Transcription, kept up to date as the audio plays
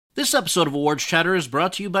This episode of Awards Chatter is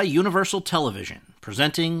brought to you by Universal Television,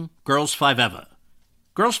 presenting Girls 5 Eva.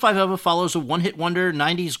 Girls 5 Eva follows a one-hit wonder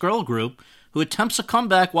 90s girl group who attempts a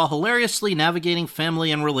comeback while hilariously navigating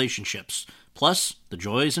family and relationships, plus the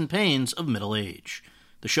joys and pains of middle age.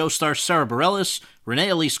 The show stars Sarah Bareilles, Renee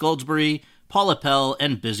Elise Goldsberry, Paula Pell,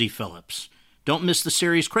 and Busy Phillips. Don't miss the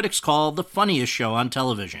series critics call the funniest show on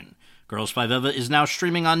television. Girls 5 Eva is now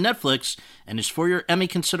streaming on Netflix and is for your Emmy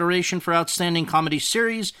consideration for Outstanding Comedy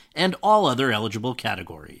Series and all other eligible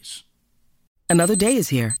categories. Another day is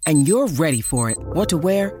here, and you're ready for it. What to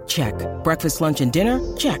wear? Check. Breakfast, lunch, and dinner?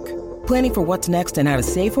 Check. Planning for what's next and how to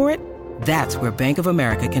save for it? That's where Bank of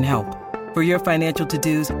America can help. For your financial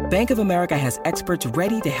to-dos, Bank of America has experts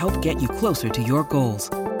ready to help get you closer to your goals.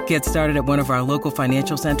 Get started at one of our local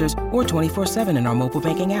financial centers or 24/7 in our mobile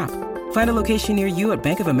banking app. Find a location near you at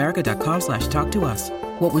bankofamerica.com/talktous.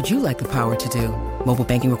 What would you like the power to do? Mobile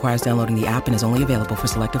banking requires downloading the app and is only available for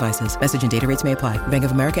select devices. Message and data rates may apply. Bank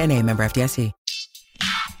of America N.A., member FDIC.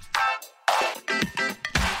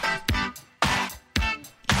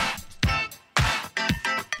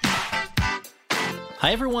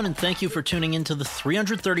 Hi everyone, and thank you for tuning in to the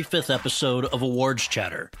 335th episode of Awards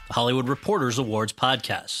Chatter, the Hollywood Reporters Awards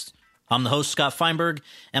podcast. I'm the host, Scott Feinberg,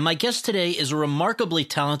 and my guest today is a remarkably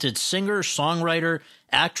talented singer, songwriter,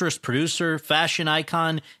 actress, producer, fashion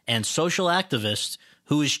icon, and social activist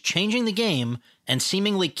who is changing the game and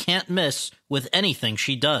seemingly can't miss with anything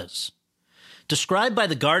she does. Described by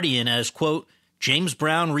The Guardian as, quote, James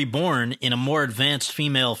Brown reborn in a more advanced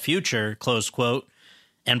female future, close quote,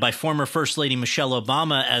 and by former First Lady Michelle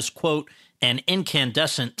Obama as, quote, an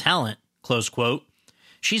incandescent talent, close quote,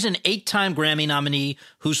 she's an 8-time Grammy nominee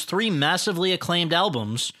whose 3 massively acclaimed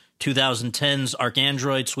albums, 2010's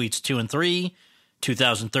ArchAndroid Suites 2 and 3,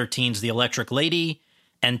 2013's The Electric Lady,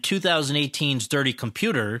 and 2018's Dirty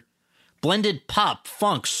Computer, blended pop,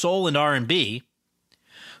 funk, soul, and R&B,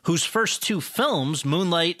 whose first 2 films,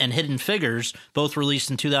 Moonlight and Hidden Figures, both released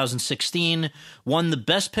in 2016, won the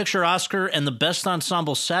Best Picture Oscar and the Best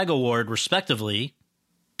Ensemble SAG Award, respectively,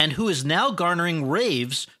 and who is now garnering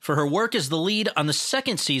raves for her work as the lead on the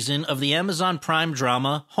 2nd season of the Amazon Prime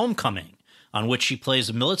drama Homecoming, on which she plays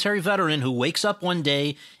a military veteran who wakes up one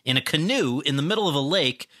day in a canoe in the middle of a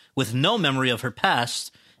lake with no memory of her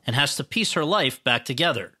past and has to piece her life back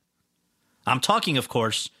together. I'm talking, of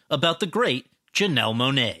course, about the great Janelle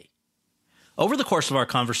Monáe. Over the course of our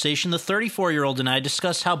conversation, the 34-year-old and I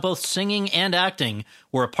discussed how both singing and acting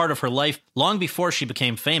were a part of her life long before she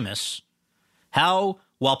became famous, how,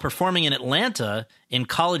 while performing in Atlanta, in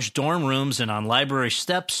college dorm rooms and on library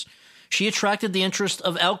steps, she attracted the interest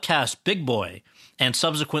of Outkast Big Boy, and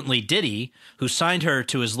subsequently Diddy, who signed her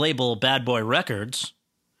to his label Bad Boy Records.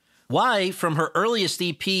 Why, from her earliest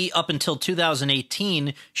EP up until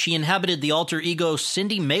 2018, she inhabited the alter ego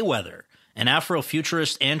Cindy Mayweather, an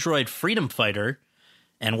Afrofuturist android freedom fighter,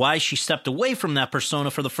 and why she stepped away from that persona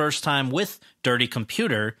for the first time with Dirty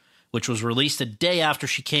Computer, which was released a day after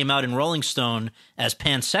she came out in Rolling Stone as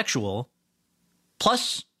pansexual,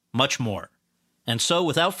 plus much more. And so,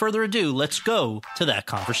 without further ado, let's go to that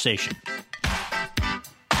conversation.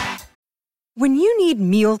 When you need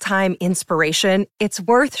mealtime inspiration, it's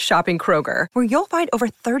worth shopping Kroger, where you'll find over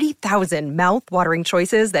 30,000 mouth-watering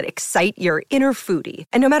choices that excite your inner foodie.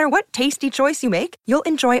 And no matter what tasty choice you make, you'll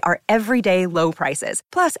enjoy our everyday low prices,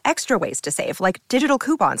 plus extra ways to save, like digital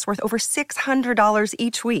coupons worth over $600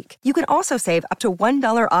 each week. You can also save up to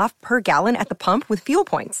 $1 off per gallon at the pump with fuel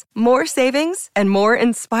points. More savings and more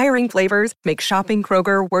inspiring flavors make shopping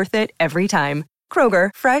Kroger worth it every time. Kroger,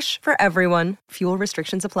 fresh for everyone. Fuel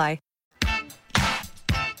restrictions apply.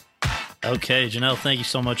 Okay, Janelle, thank you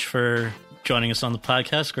so much for joining us on the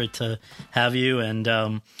podcast. Great to have you. And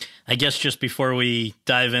I guess just before we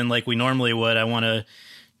dive in like we normally would, I want to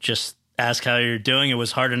just ask how you're doing. It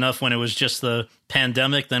was hard enough when it was just the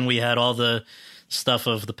pandemic. Then we had all the stuff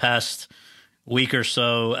of the past week or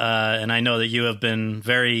so. And I know that you have been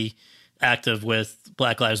very active with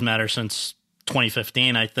Black Lives Matter since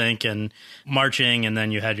 2015, I think, and marching. And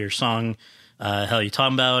then you had your song, Hell You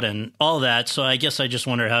Talking About, and all that. So I guess I just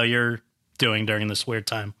wonder how you're doing during this weird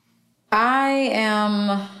time. I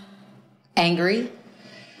am angry.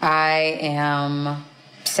 I am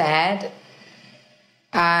sad.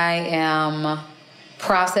 I am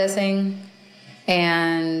processing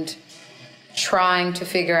and trying to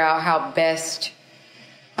figure out how best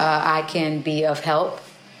I can be of help.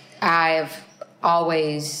 I've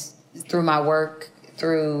always, through my work,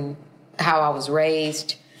 through how I was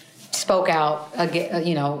raised, spoke out,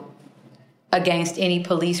 against any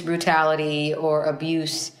police brutality or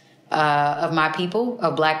abuse of my people,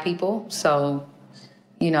 of Black people. So,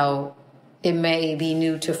 it may be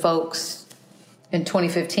new to folks in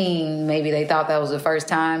 2015. Maybe they thought that was the first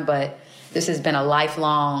time, but this has been a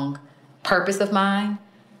lifelong purpose of mine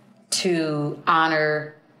to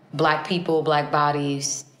honor Black people, Black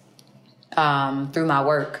bodies through my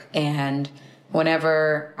work. And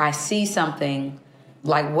whenever I see something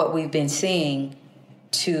like what we've been seeing,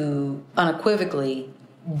 to unequivocally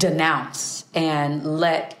denounce and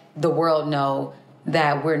let the world know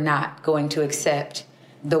that we're not going to accept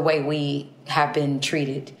the way we have been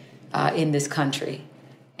treated in this country.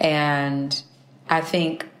 And I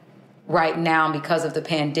think right now, because of the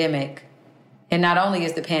pandemic, and not only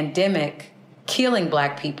is the pandemic killing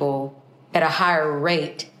Black people at a higher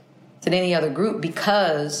rate than any other group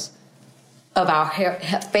because of our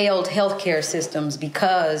failed healthcare systems,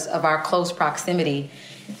 because of our close proximity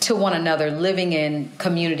to one another, living in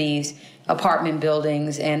communities, apartment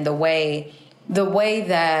buildings, and the way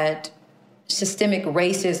that systemic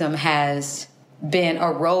racism has been a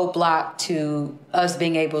roadblock to us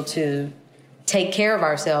being able to take care of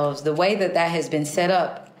ourselves, the way that has been set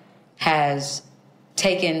up has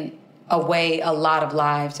taken away a lot of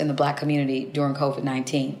lives in the Black community during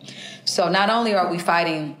COVID-19. So not only are we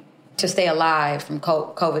fighting to stay alive from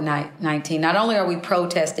COVID-19, not only are we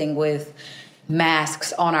protesting with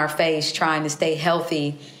masks on our face, trying to stay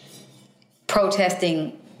healthy,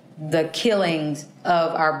 protesting the killings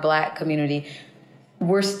of our Black community,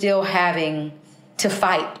 we're still having to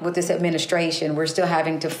fight with this administration. We're still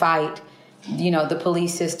having to fight, the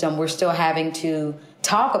police system. We're still having to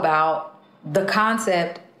talk about the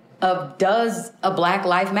concept of, does a Black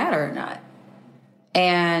life matter or not?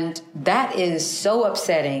 And that is so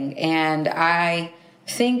upsetting. And I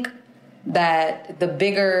think that the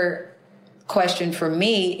bigger question for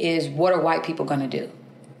me is, what are white people going to do?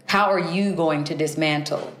 How are you going to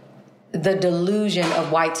dismantle the delusion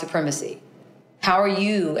of white supremacy? How are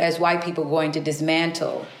you, as white people, going to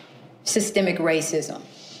dismantle systemic racism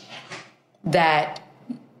that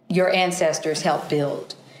your ancestors helped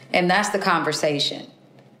build? And that's the conversation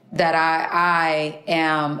that I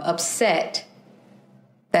am upset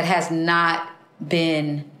that has not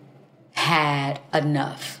been had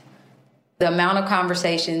enough. The amount of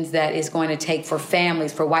conversations that is going to take for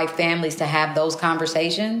families, for white families to have those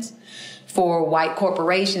conversations, for white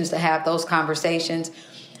corporations to have those conversations,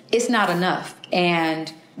 it's not enough.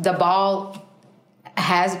 And the ball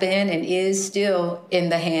has been and is still in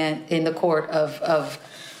the court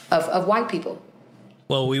of white people.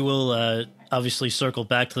 Well, we will obviously circle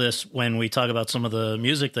back to this when we talk about some of the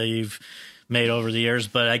music that you've made over the years.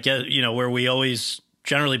 But I guess, where we always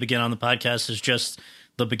generally begin on the podcast is just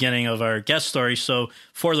the beginning of our guest story. So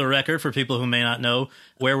for the record, for people who may not know,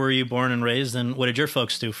 where were you born and raised, and what did your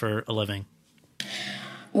folks do for a living?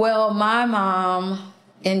 Well, my mom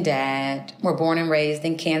and dad were born and raised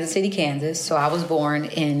in Kansas City, Kansas. So I was born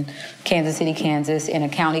in Kansas City, Kansas, in a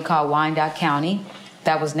county called Wyandotte County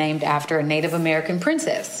that was named after a Native American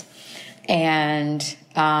princess. And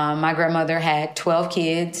my grandmother had 12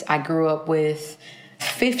 kids. I grew up with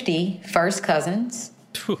 50 first cousins.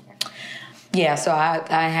 Whew. Yeah, so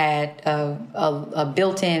I had a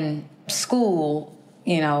built-in school,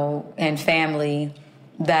 and family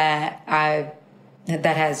that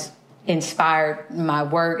has inspired my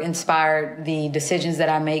work, inspired the decisions that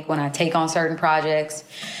I make when I take on certain projects.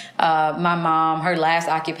 My mom, her last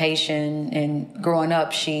occupation, and growing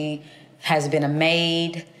up, she has been a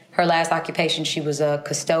maid. Her last occupation, she was a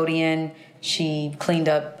custodian. She cleaned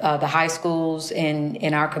up the high schools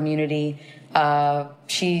in our community.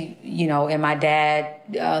 And my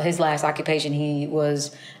dad, his last occupation, he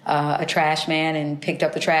was a trash man and picked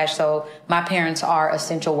up the trash. So my parents are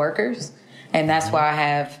essential workers. And that's why I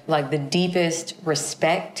have the deepest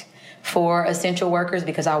respect for essential workers,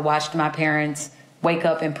 because I watched my parents wake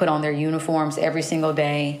up and put on their uniforms every single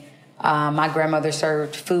day. My grandmother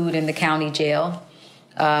served food in the county jail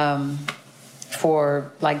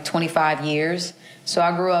for 25 years. So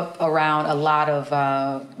I grew up around a lot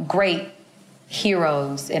of great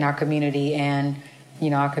heroes in our community, and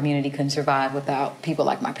our community couldn't survive without people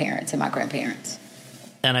like my parents and my grandparents.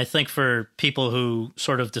 And I think for people who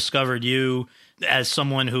sort of discovered you as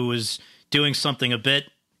someone who was doing something a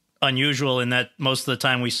bit unusual, in that most of the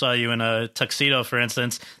time we saw you in a tuxedo, for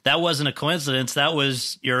instance, that wasn't a coincidence. That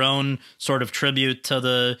was your own sort of tribute to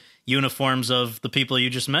the uniforms of the people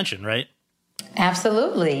you just mentioned, right?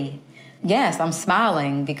 Absolutely. Yes, I'm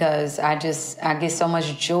smiling because I get so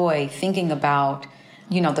much joy thinking about,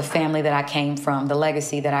 the family that I came from, the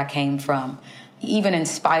legacy that I came from, even in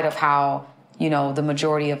spite of how, the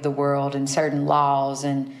majority of the world and certain laws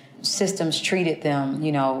and systems treated them,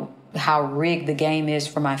 how rigged the game is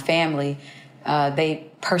for my family.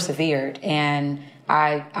 they persevered. And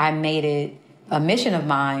I made it a mission of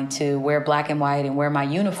mine to wear black and white and wear my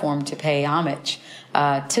uniform to pay homage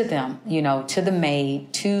to them, to the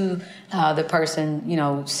maid, to the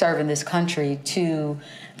person, serving this country, to,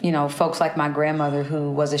 folks like my grandmother,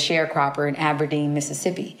 who was a sharecropper in Aberdeen,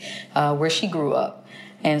 Mississippi, where she grew up.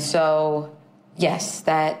 And so, yes,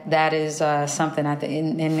 that is something I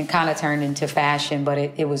think, and it kind of turned into fashion, but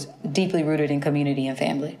it was deeply rooted in community and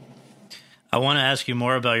family. I want to ask you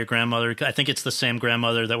more about your grandmother. I think it's the same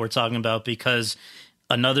grandmother that we're talking about, because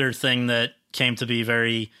another thing that came to be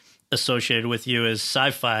very associated with you is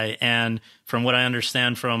sci-fi. And from what I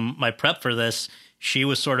understand from my prep for this, she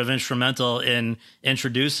was sort of instrumental in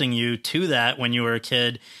introducing you to that when you were a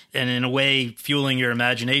kid, and in a way fueling your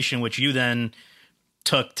imagination, which you then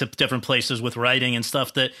took to different places with writing and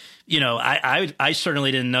stuff that, I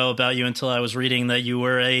certainly didn't know about you until I was reading that you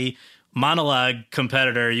were a monologue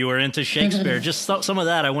competitor. You were into Shakespeare. Just some of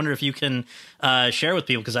that. I wonder if you can share with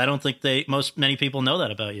people, because I don't think many people know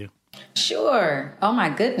that about you. Sure. Oh my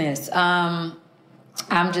goodness.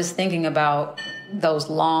 I'm just thinking about those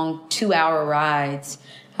long 2-hour rides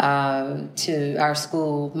to our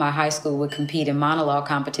school. My high school would compete in monologue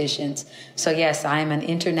competitions. So yes, I am an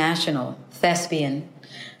international thespian.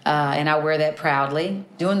 And I wear that proudly.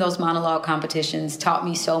 Doing those monologue competitions taught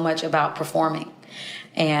me so much about performing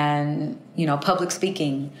and, public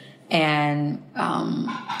speaking and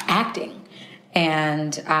acting.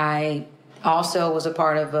 And I also was a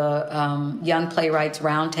part of a young playwrights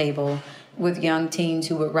roundtable with young teens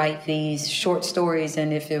who would write these short stories.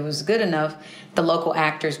 And if it was good enough, the local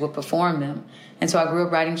actors would perform them. And so I grew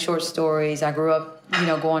up writing short stories. I grew up,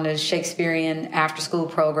 going to Shakespearean after-school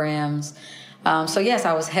programs. So yes,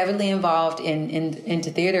 I was heavily involved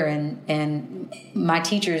into theater, and my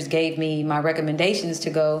teachers gave me my recommendations to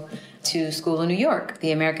go to school in New York,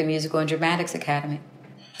 the American Musical and Dramatics Academy.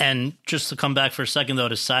 And just to come back for a second, though,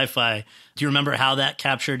 to sci-fi, do you remember how that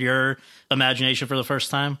captured your imagination for the first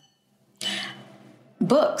time?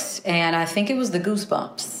 Books, and I think it was the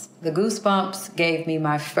Goosebumps. The Goosebumps gave me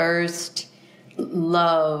my first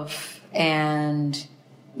love, and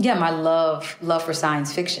my love for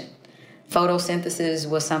science fiction. Photosynthesis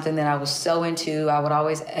was something that I was so into. I would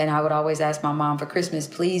always ask my mom for Christmas,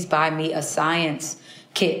 please buy me a science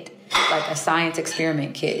kit, like a science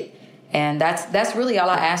experiment kit. And that's really all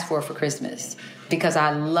I asked for Christmas, because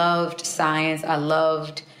I loved science. I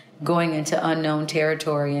loved going into unknown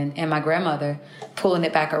territory, and my grandmother, pulling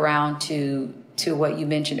it back around to what you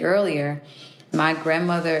mentioned earlier, my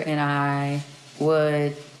grandmother and I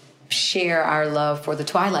would share our love for the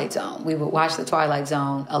Twilight Zone. We would watch the Twilight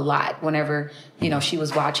Zone a lot whenever, she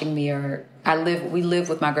was watching me, or we lived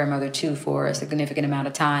with my grandmother too for a significant amount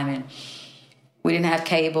of time. And we didn't have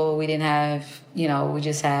cable. We didn't have, we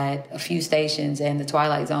just had a few stations, and the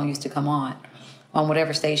Twilight Zone used to come on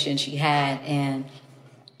whatever station she had. And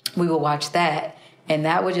we would watch that. And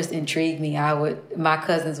that would just intrigue me. My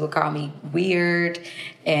cousins would call me weird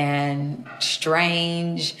and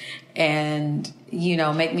strange and,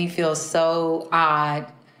 make me feel so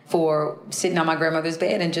odd for sitting on my grandmother's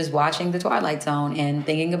bed and just watching the Twilight Zone and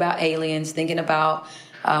thinking about aliens, thinking about,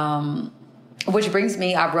 which brings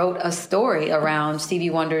me, I wrote a story around Stevie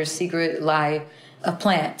Wonder's Secret Life of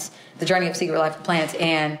Plants, The Journey of Secret Life of Plants,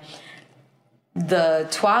 and the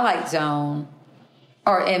Twilight Zone,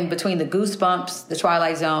 or in between the Goosebumps, the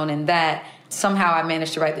Twilight Zone, and that, somehow I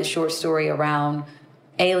managed to write this short story around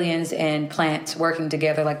aliens and plants working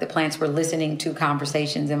together, like the plants were listening to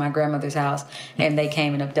conversations in my grandmother's house, and they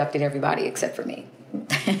came and abducted everybody except for me.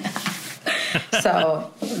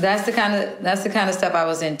 So that's the kind of stuff I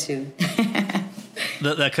was into.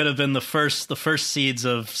 That could have been the first seeds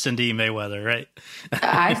of Cindy Mayweather, right?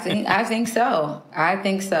 I think so.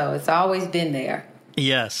 It's always been there.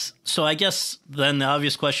 Yes. So I guess then the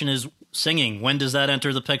obvious question is singing. When does that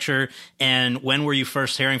enter the picture? And when were you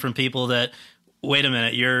first hearing from people that, wait a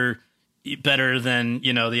minute, you're better than,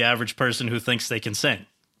 the average person who thinks they can sing?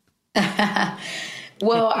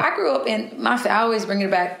 Well, I grew up I always bring it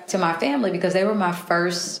back to my family, because they were my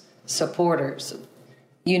first supporters.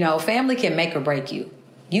 Family can make or break you.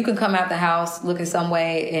 You can come out the house looking some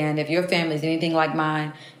way, and if your family is anything like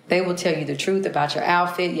mine, they will tell you the truth about your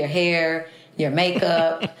outfit, your hair, your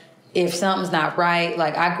makeup. If something's not right,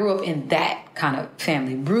 like I grew up in that kind of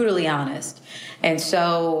family, brutally honest. And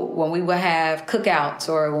so when we would have cookouts,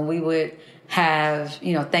 or when we would have,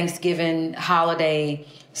 Thanksgiving holiday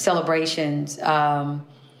celebrations,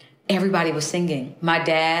 everybody was singing. My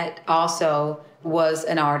dad also was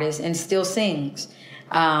an artist and still sings.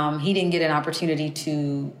 He didn't get an opportunity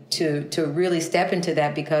to really step into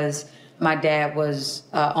that, because my dad was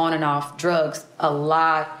on and off drugs a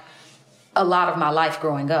lot of my life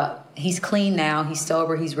growing up. He's clean now. He's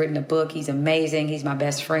sober. He's written a book. He's amazing. He's my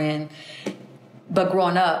best friend. But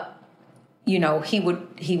growing up, you know, he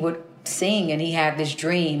would sing, and he had this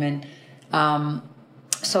dream, and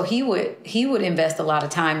so he would invest a lot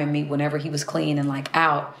of time in me whenever he was clean and like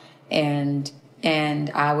out, and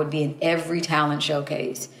I would be in every talent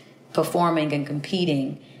showcase, performing and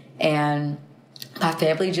competing, and my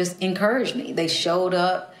family just encouraged me. They showed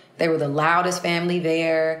up. They were the loudest family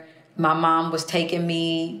there. My mom was taking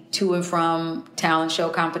me to and from talent show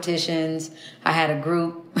competitions. I had a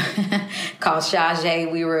group called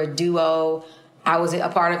Shajay. We were a duo. I was a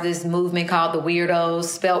part of this movement called the Weirdos,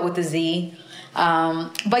 spelled with a Z.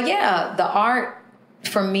 But yeah, the art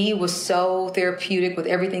for me was so therapeutic with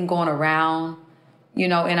everything going around, you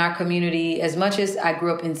know, in our community. As much as I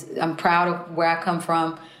grew up I'm proud of where I come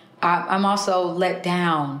from, I'm also let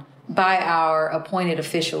down by our appointed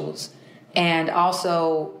officials, and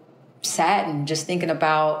also saddened just thinking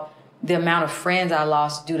about the amount of friends I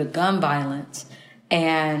lost due to gun violence.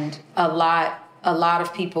 And a lot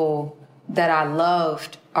of people that I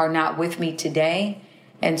loved are not with me today.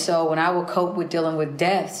 And so when I would cope with dealing with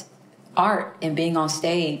deaths, art and being on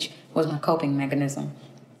stage was my coping mechanism.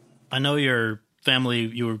 I know your family,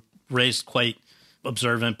 you were raised quite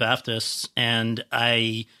observant Baptists, and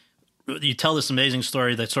you tell this amazing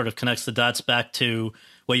story that sort of connects the dots back to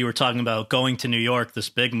what you were talking about, going to New York, this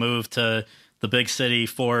big move to the big city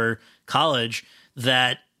for college,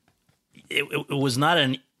 that it was not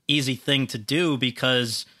an easy thing to do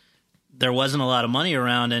because there wasn't a lot of money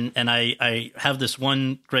around. And I have this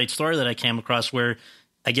one great story that I came across where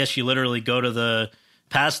I guess you literally go to the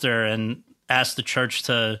pastor and ask the church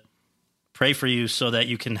to pray for you so that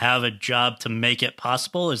you can have a job to make it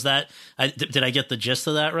possible. Is that, did I get the gist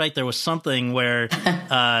of that right? There was something where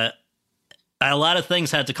a lot of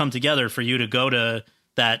things had to come together for you to go to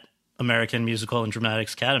that American Musical and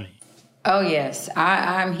Dramatics Academy. Oh, yes.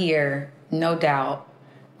 I'm here, no doubt,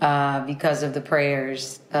 because of the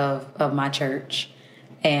prayers of my church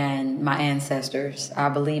and my ancestors. I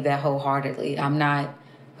believe that wholeheartedly. I'm not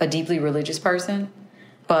a deeply religious person,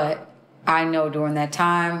 but I know during that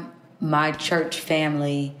time, my church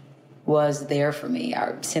family was there for me.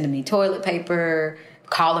 Sending me toilet paper,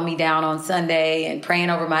 calling me down on Sunday and praying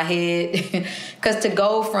over my head. Because to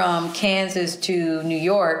go from Kansas to New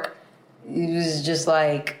York, it was just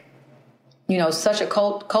like, you know, such a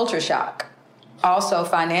culture shock. Also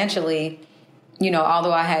financially, you know,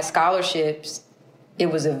 although I had scholarships, it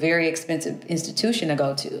was a very expensive institution to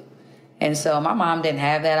go to. And so my mom didn't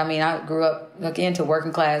have that. I mean, I grew up, again, to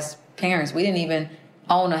working class parents. We didn't even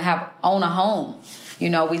own a home. You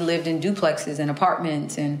know, we lived in duplexes and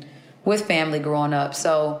apartments and with family growing up.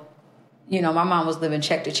 So, you know, my mom was living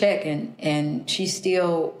check to check, and she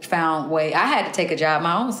still found way. I had to take a job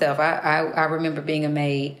my own self. I remember being a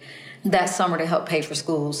maid that summer to help pay for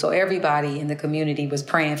school. So everybody in the community was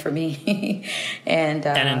praying for me. and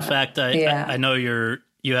in fact, I know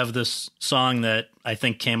you have this song that I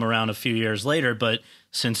think came around a few years later, but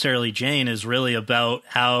Sincerely Jane is really about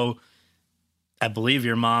how I believe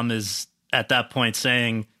your mom is at that point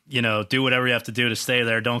saying, you know, do whatever you have to do to stay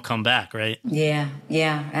there. Don't come back, right? Yeah,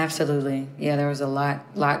 absolutely. Yeah, there was a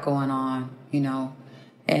lot going on, you know,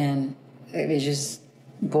 and it just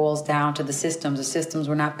boils down to the systems. The systems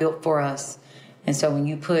were not built for us. And so when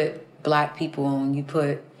you put Black people and you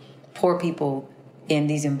put poor people in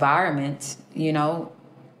these environments, you know,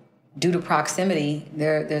 due to proximity,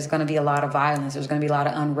 there's going to be a lot of violence. There's going to be a lot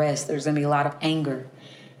of unrest. There's going to be a lot of anger.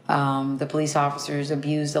 The police officers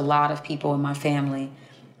abused a lot of people in my family,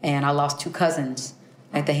 and I lost 2 cousins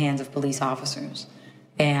at the hands of police officers.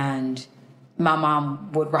 And my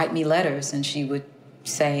mom would write me letters, and she would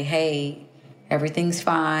say, hey, everything's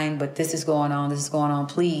fine, but this is going on.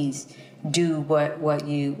 Please do what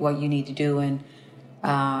you need to do. And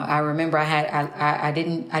I remember I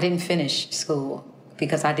didn't finish school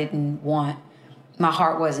because I didn't want, my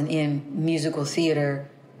heart wasn't in musical theater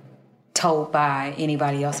told by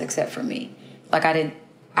anybody else except for me. Like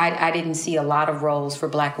I didn't see a lot of roles for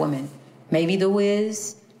Black women. Maybe The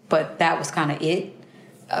Wiz, but that was kind of it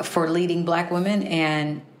for leading Black women.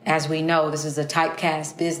 And as we know, this is a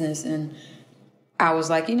typecast business. And I was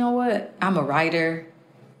like, you know what? I'm a writer.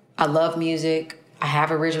 I love music. I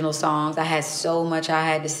have original songs. I had so much I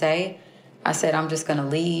had to say. I said, I'm just going to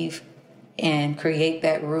leave and create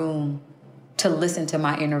that room to listen to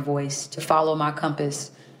my inner voice, to follow my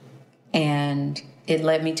compass. And it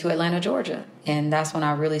led me to Atlanta, Georgia. And that's when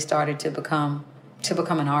I really started to become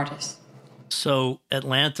an artist. So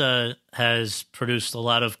Atlanta has produced a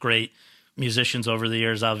lot of great musicians over the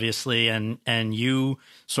years, obviously, and you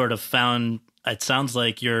sort of found, it sounds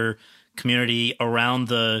like, your community around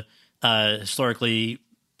the historically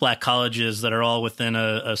Black colleges that are all within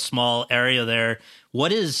a small area there.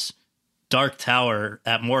 What is Dark Tower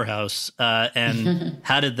at Morehouse, and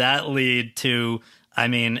how did that lead to, I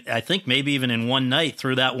mean, I think maybe even in one night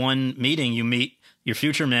through that one meeting, you meet your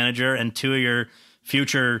future manager and two of your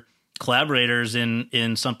future collaborators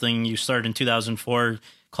in something you started in 2004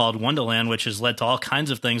 called Wonderland, which has led to all kinds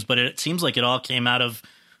of things, but it seems like it all came out of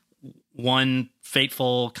one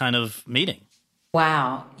fateful kind of meeting.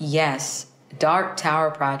 Wow. Yes. Dark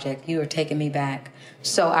Tower Project. You are taking me back.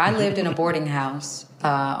 So I lived in a boarding house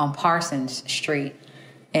on Parsons Street,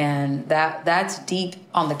 and that's deep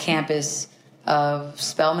on the campus of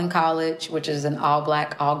Spelman College, which is an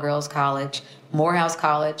all-Black, all-girls college, Morehouse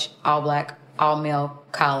College, all-Black, all-male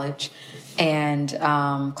college, and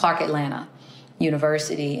Clark Atlanta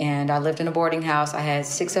University. And I lived in a boarding house. I had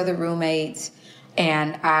 6 other roommates,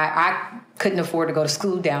 and I couldn't afford to go to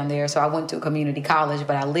school down there, so I went to a community college,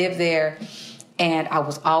 but I lived there, and I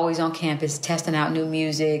was always on campus testing out new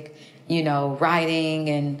music, writing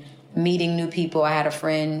and meeting new people. I had a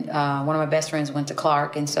friend, one of my best friends went to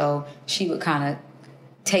Clark, and so she would kind of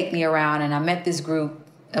take me around, and I met this group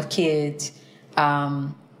of kids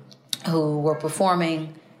who were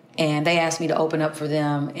performing, and they asked me to open up for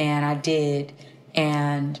them, and I did.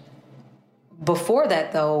 And before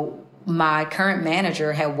that, though, my current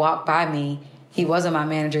manager had walked by me. He wasn't my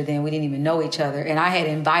manager then. We didn't even know each other. And I had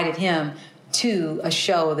invited him to a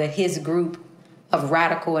show that his group of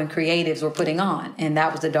radical and creatives were putting on. And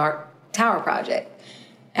that was the Dark Tower Project.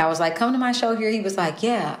 I was like, come to my show here. He was like,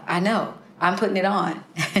 yeah, I know. I'm putting it on.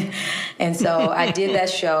 And so I did that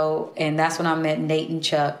show. And that's when I met Nate and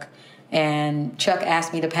Chuck. And Chuck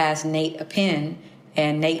asked me to pass Nate a pen.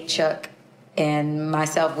 And Nate, Chuck, and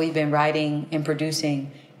myself, we've been writing and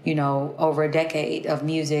producing over a decade of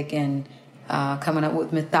music, and coming up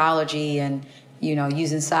with mythology, and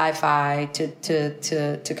using sci-fi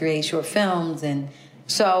to create short films. And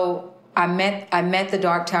so I met the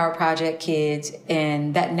Dark Tower Project kids,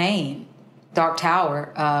 and that name, Dark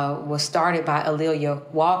Tower, was started by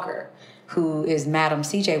A'Lelia Walker, who is Madam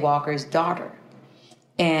C.J. Walker's daughter.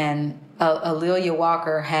 And A'Lelia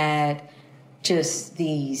Walker had just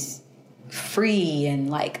these free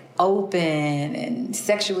and open and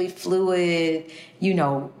sexually fluid,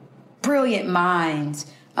 brilliant minds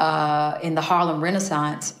in the Harlem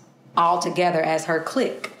Renaissance all together as her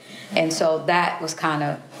clique. And so that was kind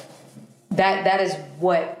of, that is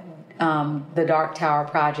what the Dark Tower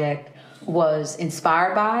Project was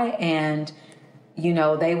inspired by. And,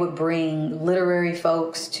 they would bring literary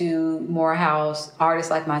folks to Morehouse,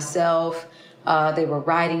 artists like myself. They were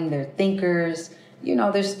writing, they're thinkers.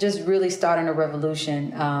 There's just really starting a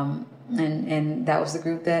revolution. And that was the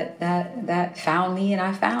group that found me and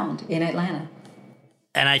I found in Atlanta.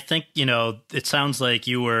 And I think, it sounds like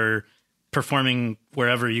you were performing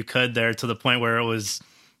wherever you could there, to the point where it was,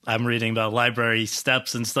 I'm reading about library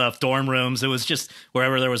steps and stuff, dorm rooms. It was just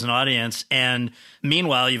wherever there was an audience. And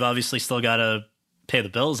meanwhile, you've obviously still got to pay the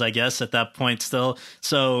bills, I guess, at that point still.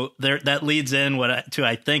 So that leads in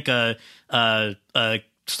I think a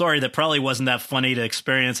story that probably wasn't that funny to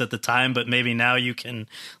experience at the time, but maybe now you can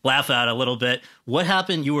laugh at a little bit. What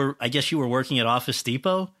happened? I guess you were working at Office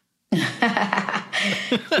Depot?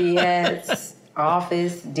 Yes,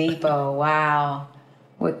 Office Depot. Wow.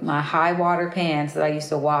 With my high water pants that I used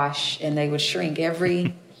to wash, and they would shrink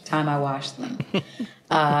every time I washed them.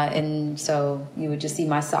 And so you would just see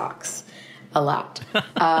my socks a lot.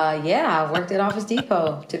 I worked at Office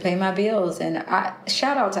Depot to pay my bills. And I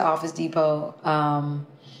shout out to Office Depot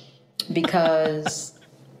because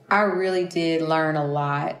I really did learn a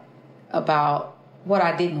lot about what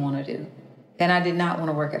I didn't want to do. And I did not want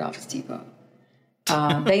to work at Office Depot.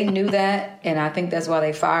 They knew that, and I think that's why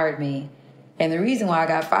they fired me. And the reason why I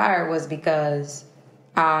got fired was because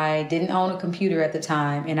I didn't own a computer at the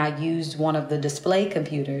time, and I used one of the display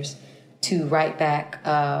computers to write back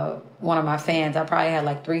one of my fans. I probably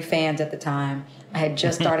had 3 fans at the time. I had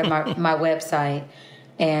just started my website,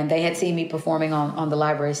 and they had seen me performing on the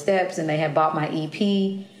library steps, and they had bought my EP,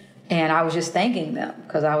 and I was just thanking them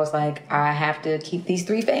because I was like, I have to keep these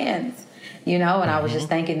 3 fans, and I was just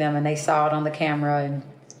thanking them, and they saw it on the camera, and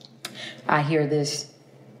I hear this,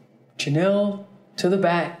 Janelle, to the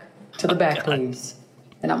back, please.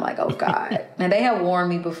 And I'm like, oh, God. And they had warned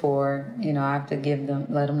me before, I have to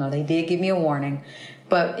let them know. They did give me a warning.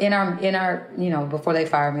 But in our, before they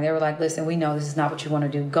fired me, they were like, listen, we know this is not what you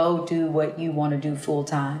want to do. Go do what you want to do full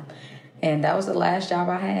time. And that was the last job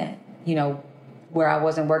I had, where I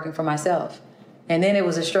wasn't working for myself. And then it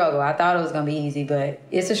was a struggle. I thought it was going to be easy, but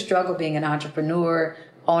it's a struggle being an entrepreneur,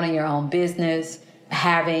 owning your own business,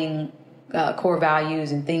 having core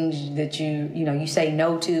values and things that you say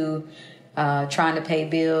no to, trying to pay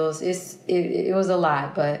bills. It was a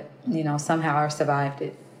lot, but somehow I survived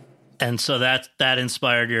it. And so that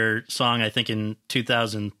inspired your song, I think, in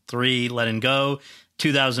 2003, Letting Go.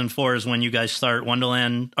 2004 is when you guys start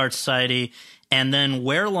Wonderland Art Society. And then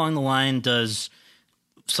where along the line does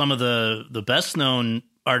some of the best known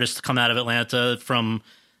artists come out of Atlanta, from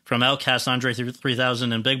Outkast, Andre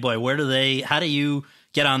 3000, and Big Boi? How do you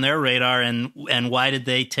get on their radar, and why did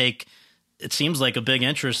they take, it seems like, a big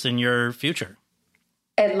interest in your future?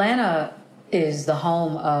 Atlanta is the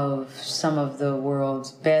home of some of the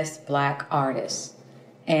world's best Black artists.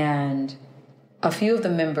 And a few of the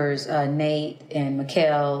members, Nate and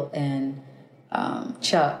Mikkel and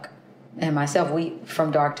Chuck and myself, we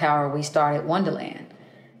from Dark Tower, we started Wonderland.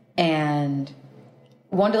 And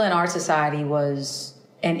Wonderland Art Society was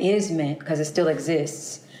and is meant, because it still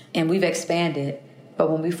exists, and we've expanded.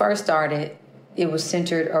 But when we first started, it was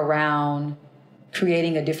centered around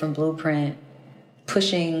creating a different blueprint,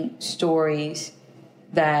 pushing stories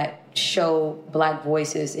that show Black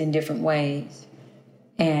voices in different ways,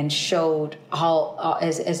 and showed all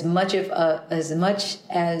as much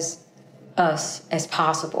as us as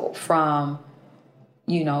possible, from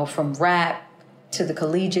rap to the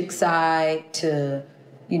collegiate side to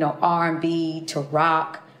R&B to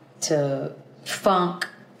rock to funk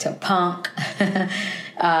to punk.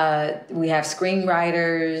 We have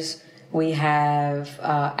screenwriters, we have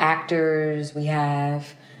actors, we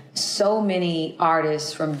have so many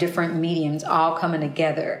artists from different mediums all coming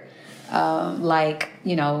together, like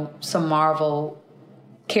some Marvel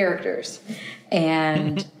characters.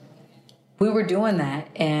 And we were doing that,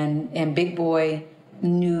 and Big Boi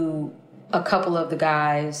knew a couple of the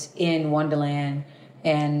guys in Wonderland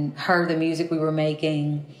and heard the music we were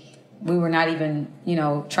making. We were not even,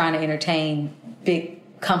 trying to entertain big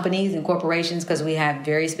companies and corporations, because we have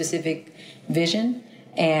very specific vision,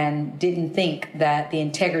 and didn't think that the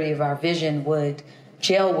integrity of our vision would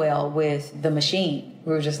gel well with the machine.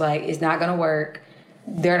 We were just like, it's not going to work.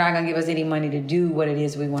 They're not going to give us any money to do what it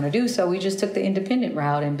is we want to do. So we just took the independent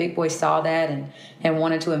route, and Big Boi saw that and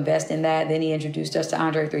wanted to invest in that. Then he introduced us to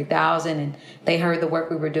Andre 3000, and they heard the work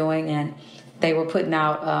we were doing, and they were putting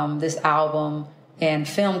out this album and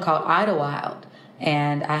film called Idlewild.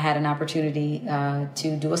 And I had an opportunity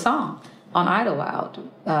to do a song on Idlewild.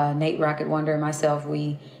 Nate Rocket Wonder and myself,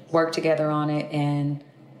 we worked together on it,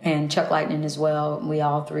 and Chuck Lightning as well. We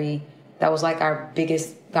all three, that was like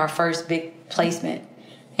our first big placement.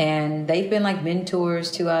 And they've been like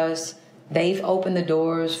mentors to us. They've opened the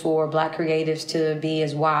doors for Black creatives to be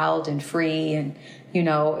as wild and free and,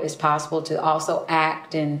 as possible, to also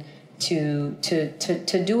act and to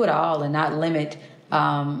do it all and not limit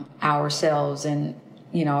ourselves. And,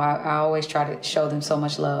 I always try to show them so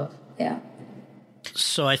much love. Yeah.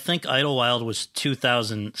 So I think Idlewild was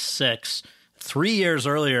 2006. 3 years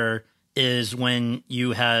earlier is when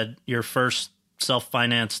you had your first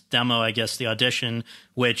self-financed demo, I guess, the audition,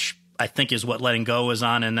 which I think is what Letting Go was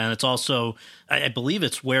on. And then it's also, I believe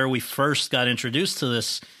it's where we first got introduced to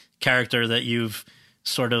this character that you've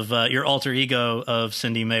sort of, your alter ego of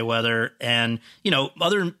Cindy Mayweather. And,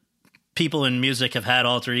 other people in music have had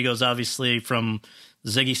alter egos, obviously, from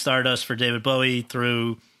Ziggy Stardust for David Bowie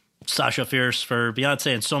through Sasha Fierce for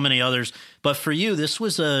Beyonce and so many others. But for you, this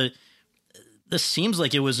seems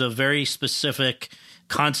like it was a very specific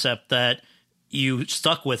concept that you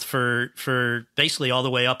stuck with for basically all the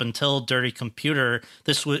way up until Dirty Computer.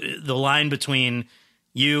 This was the line between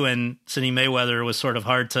you and Cindy Mayweather was sort of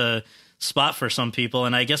hard to spot for some people.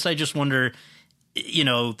 And I guess I just wonder,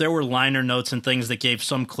 there were liner notes and things that gave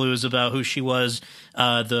some clues about who she was.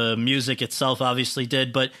 The music itself obviously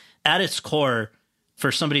did, but at its core,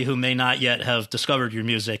 for somebody who may not yet have discovered your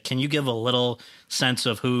music, can you give a little sense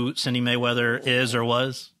of who Cindy Mayweather is or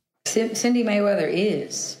was? Cindy Mayweather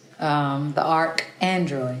is the ARC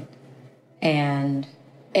Android. And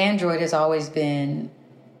Android has always been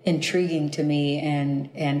intriguing to me and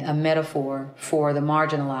a metaphor for the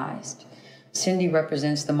marginalized. Cindy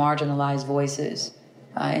represents the marginalized voices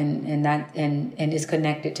and is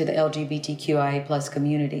connected to the LGBTQIA plus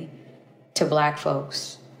community, to Black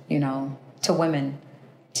folks, to women,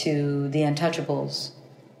 to the untouchables,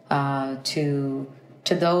 to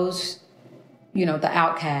those, the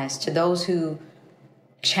outcasts, to those who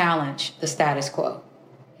challenge the status quo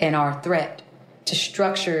and are a threat to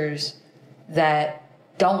structures that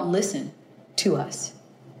don't listen to us,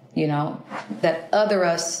 that other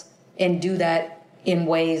us and do that in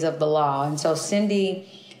ways of the law. And so Cindy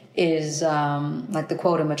is like the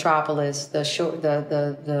quote in Metropolis,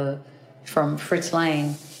 the from Fritz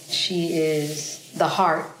Lang. She is the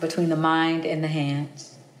heart between the mind and the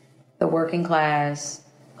hands, the working class,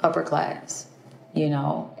 upper class,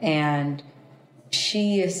 and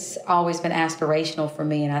she has always been aspirational for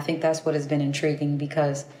me. And I think that's what has been intriguing,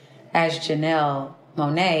 because as Janelle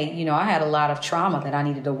Monáe, I had a lot of trauma that I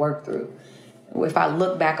needed to work through. If I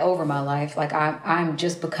look back over my life, like I'm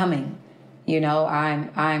just becoming,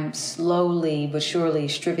 I'm slowly but surely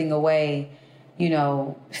stripping away,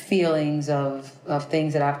 feelings of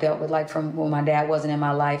things that I've dealt with, like from when my dad wasn't in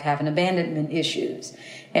my life, having abandonment issues.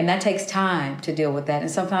 And that takes time to deal with that. And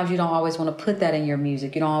sometimes you don't always want to put that in your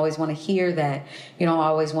music. You don't always want to hear that. You don't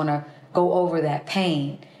always want to go over that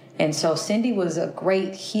pain. And so Cindy was a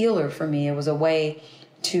great healer for me. It was a way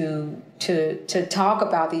to talk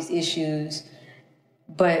about these issues,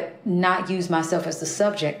 but not use myself as the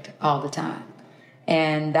subject all the time.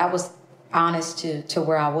 And that was honest to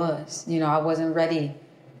where I was. I wasn't ready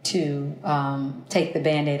to take the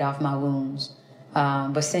Band-Aid off my wounds.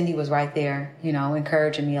 But Cindy was right there,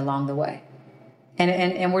 encouraging me along the way.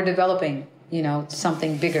 And we're developing,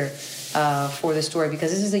 something bigger for the story,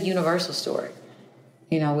 because this is a universal story.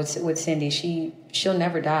 With Cindy, she'll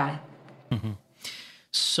never die. Mm-hmm.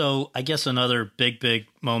 So I guess another big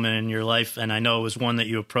moment in your life, and I know it was one that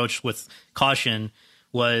you approached with caution,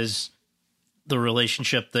 was the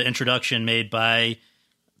relationship, the introduction made by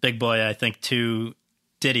Big Boi, I think, to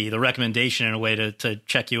Diddy, the recommendation in a way to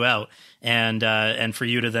check you out, and for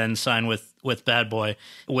you to then sign with Bad Boy,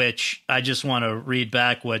 which I just want to read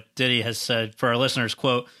back what Diddy has said for our listeners.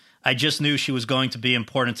 Quote, "I just knew she was going to be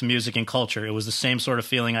important to music and culture. It was the same sort of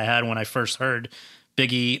feeling I had when I first heard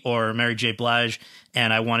Biggie or Mary J. Blige,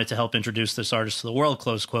 and I wanted to help introduce this artist to the world,"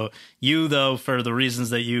 close quote. You, though, for the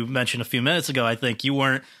reasons that you mentioned a few minutes ago, I think you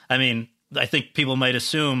weren't, I think people might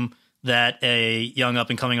assume that a young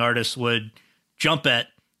up-and-coming artist would jump at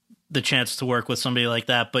the chance to work with somebody like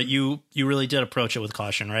that, but you really did approach it with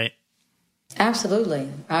caution, right? Absolutely.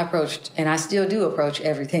 I approached, and I still do approach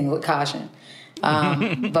everything with caution.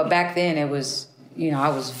 But back then it was, I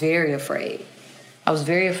was very afraid. I was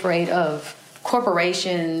very afraid of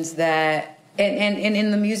corporations that, and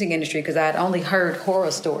in the music industry, because I had only heard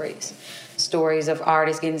horror stories of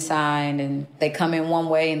artists getting signed, and they come in one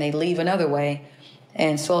way and they leave another way.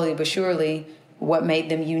 And slowly but surely, what made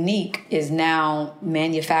them unique is now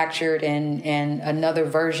manufactured and another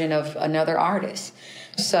version of another artist.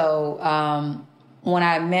 So when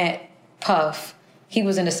I met Puff, he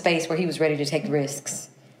was in a space where he was ready to take risks.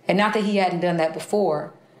 And not that he hadn't done that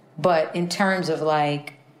before, but in terms of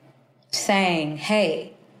like saying,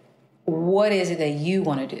 hey, what is it that you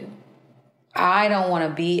want to do? I don't want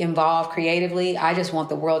to be involved creatively. I just want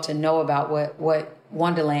the world to know about what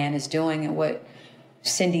Wonderland is doing and what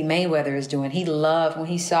Cindy Mayweather is doing. He loved when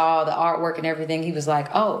he saw the artwork and everything. He was like,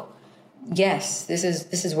 "Oh, yes, this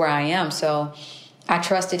is where I am." So I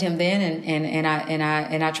trusted him then,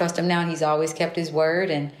 and I trust him now. And he's always kept his word,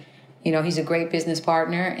 and he's a great business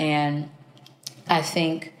partner. And I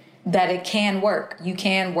think that it can work. You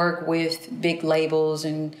can work with big labels,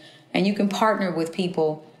 and you can partner with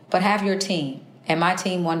people, but have your team. And my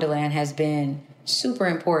team, Wonderland, has been super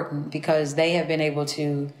important, because they have been able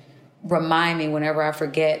to remind me whenever I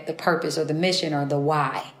forget the purpose or the mission or the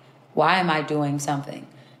why. Why am I doing something?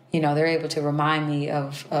 They're able to remind me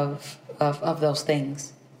of those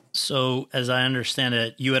things. So as I understand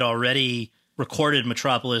it, you had already recorded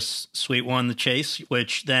Metropolis Suite 1, The Chase,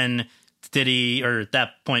 which then Diddy, or at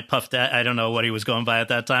that point Puff, I don't know what he was going by at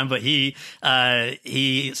that time, but he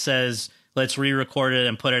says, let's re-record it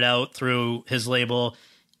and put it out through his label.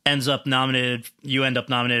 You end up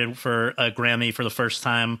nominated for a Grammy for the first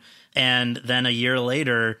time. And then a year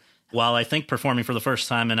later, while I think performing for the first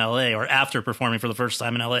time in LA, or after performing for the first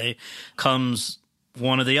time in LA, comes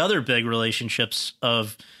one of the other big relationships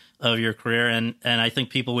of your career. And I think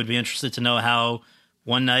people would be interested to know how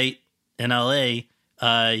one night in LA,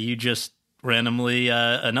 you just randomly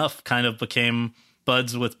enough kind of became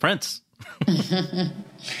buds with Prince.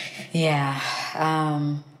 Yeah.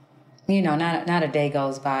 Not a day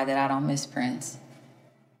goes by that I don't miss Prince.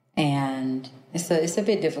 And it's a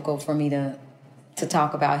bit difficult for me to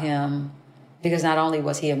talk about him, because not only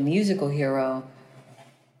was he a musical hero,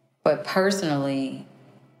 but personally,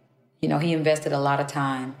 he invested a lot of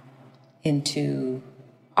time into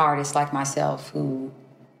artists like myself who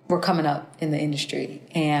were coming up in the industry.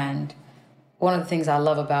 And one of the things I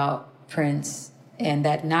love about Prince and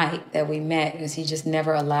that night that we met is he just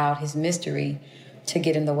never allowed his mystery to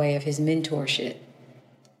get in the way of his mentorship.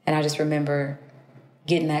 And I just remember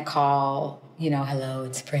getting that call, hello,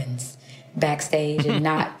 it's Prince, backstage, and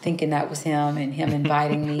not thinking that was him, and him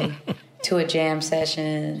inviting me to a jam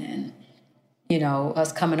session, and,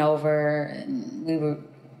 us coming over, and we were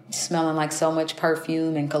smelling like so much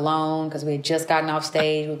perfume and cologne because we had just gotten off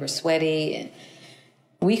stage. We were sweaty, and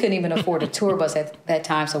we couldn't even afford a tour bus at that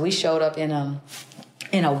time, so we showed up in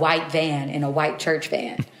a white van, in a white church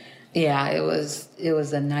van. Yeah, it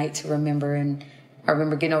was a night to remember, and I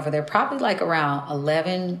remember getting over there probably like around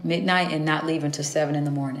 11 midnight and not leaving till 7 in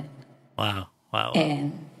the morning. Wow.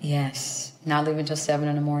 And yes, not leaving till 7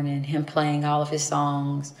 in the morning, him playing all of his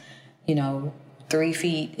songs, 3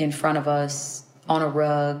 feet in front of us on a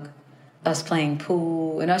rug, us playing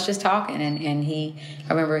pool, and us just talking. And I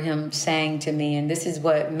remember him saying to me, and this is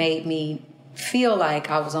what made me feel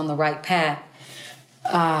like I was on the right path,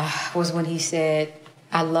 was when he said,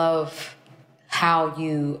 I love how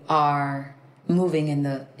you are moving in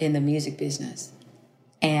the music business.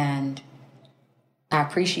 And I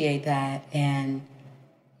appreciate that. And,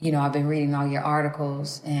 I've been reading all your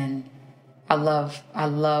articles, and I love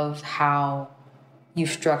how you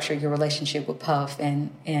structure your relationship with Puff and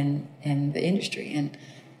the industry. And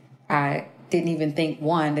I didn't even think,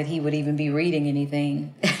 one, that he would even be reading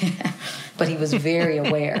anything, but he was very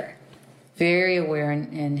aware,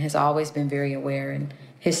 and has always been very aware. And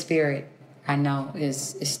his spirit, I know,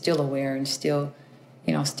 is still aware and still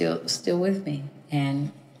with me.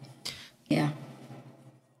 And yeah.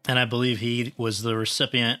 And I believe he was the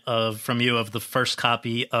recipient from you of the first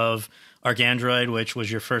copy of Argandroid, which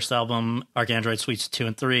was your first album, Argandroid Suites 2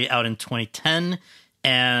 and 3, out in 2010.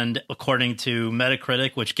 And according to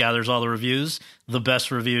Metacritic, which gathers all the reviews, the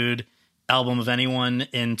best reviewed album of anyone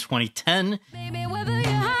in 2010. Baby, whether you're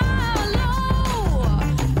high or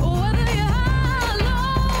low, or whether you're high or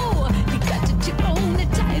low, you got to chip on the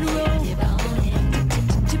tightrope.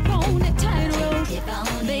 Chip on the tightrope.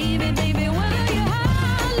 Baby, whether you're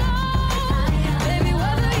high or low, baby,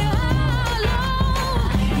 whether you're high or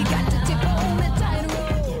low, you got to chip on the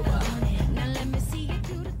tightrope. Now let me see you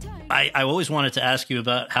do the tightrope. I always wanted to ask you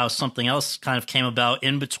about how something else kind of came about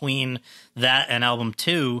in between that and album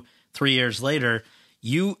 2, 3 years later.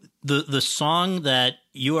 The song that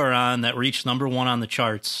you are on that reached number 1 on the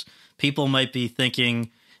charts, people might be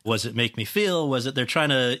thinking, was it Make Me Feel? Was it, they're trying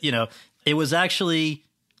to, it was actually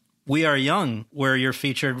We Are Young, where you're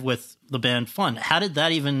featured with the band Fun. How did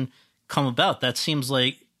that even come about? That seems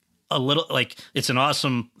like a little, like, it's an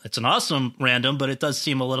awesome random, but it does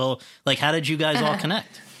seem a little like, how did you guys all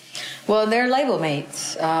connect? Well, they're label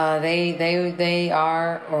mates. They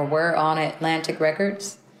are or were on Atlantic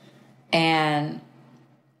Records, and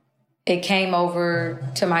it came over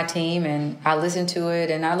to my team, and I listened to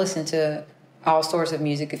it, and I listened to all sorts of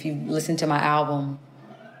music. If you listen to my album,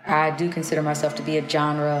 I do consider myself to be a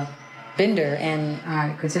genre bender, and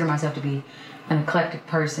I consider myself to be an eclectic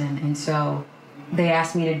person. And so they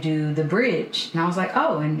asked me to do the bridge, and I was like,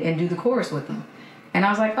 oh, and do the chorus with them. And I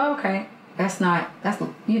was like, oh, okay. That's it's not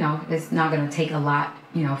going to take a lot,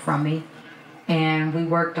 from me. And we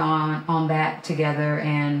worked on that together,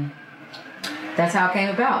 and that's how it came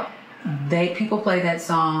about. People play that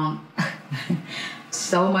song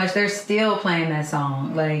so much. They're still playing that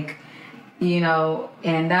song, and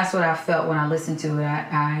that's what I felt when I listened to it.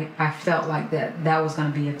 I felt like that was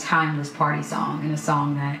going to be a timeless party song, and a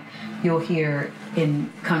song that you'll hear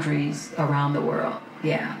in countries around the world.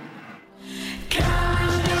 Yeah.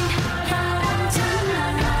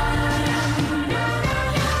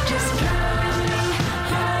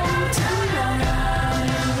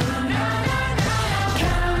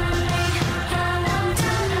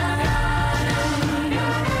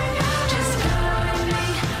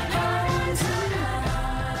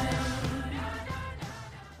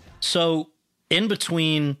 So in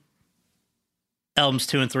between albums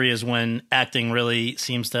 2 and 3 is when acting really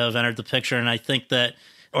seems to have entered the picture. And I think that,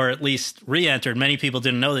 or at least re-entered, many people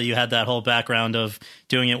didn't know that you had that whole background of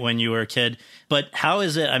doing it when you were a kid. But how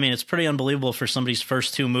is it? I mean, it's pretty unbelievable for somebody's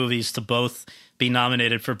first 2 movies to both be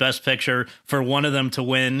nominated for Best Picture, for one of them to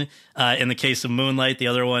win, in the case of Moonlight, the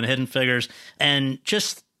other one, Hidden Figures. And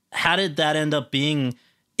just how did that end up being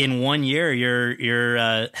in 1 year,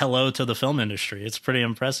 your hello to the film industry? It's pretty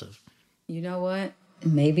impressive. You know what?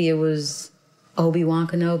 Maybe it was Obi-Wan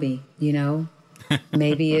Kenobi,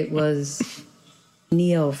 Maybe it was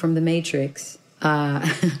Neo from The Matrix.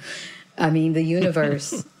 The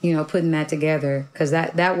universe, putting that together. Because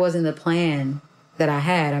that wasn't the plan that I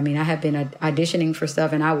had. I mean, I had been auditioning for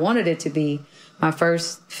stuff, and I wanted it to be my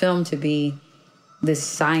first film to be this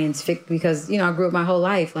science fiction, because, I grew up my whole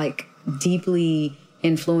life, deeply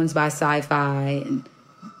influenced by sci-fi, and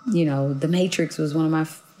The Matrix was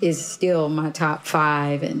is still my top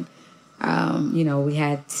 5, and We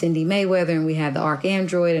had Cindy Mayweather and we had the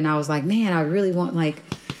ArchAndroid, and I was like, man, I really want, like,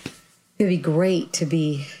 it'd be great to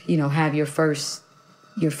be, have your first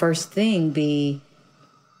thing be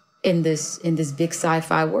in this big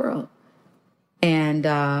sci-fi world. And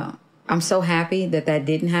I'm so happy that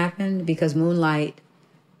didn't happen, because Moonlight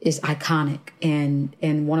is iconic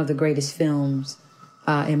and one of the greatest films,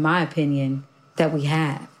 in my opinion, that we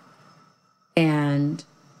have. And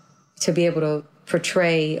to be able to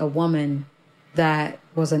portray a woman that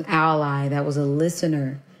was an ally, that was a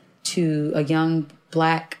listener to a young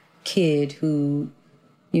Black kid who,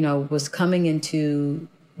 was coming into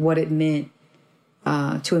what it meant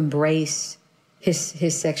to embrace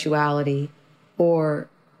his sexuality, or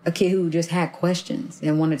a kid who just had questions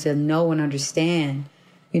and wanted to know and understand,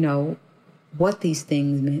 what these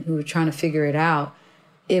things meant, who were trying to figure it out.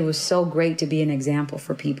 It was so great to be an example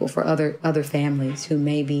for people, for other families who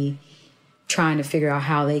may be trying to figure out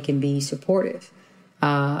how they can be supportive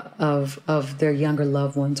of their younger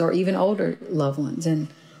loved ones or even older loved ones. And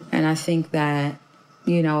I think that,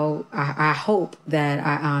 I hope that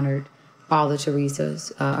I honored all the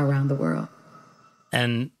Teresas around the world.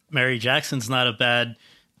 And Mary Jackson's not a bad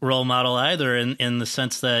role model either, in the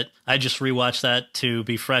sense that I just rewatched that to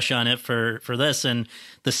be fresh on it for this, and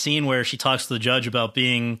the scene where she talks to the judge about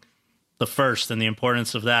being the first and the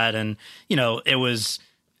importance of that. And,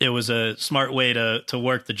 it was a smart way to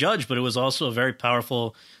work the judge, but it was also a very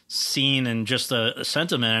powerful scene and just a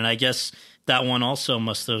sentiment. And I guess that one also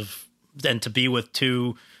must have, and to be with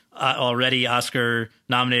two already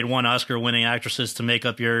Oscar-nominated, one Oscar-winning actresses to make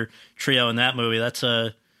up your trio in that movie, that's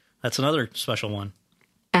another special one.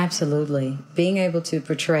 Absolutely. Being able to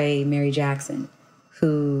portray Mary Jackson,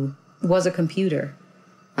 who was a computer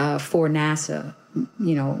for NASA,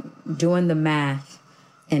 doing the math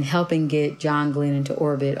and helping get John Glenn into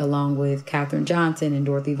orbit, along with Katherine Johnson and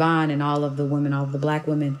Dorothy Vaughan and all of the women, all of the Black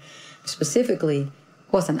women specifically,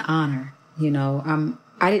 was an honor.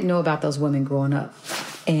 I didn't know about those women growing up.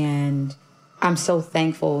 And I'm so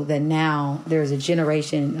thankful that now there's a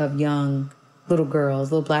generation of young little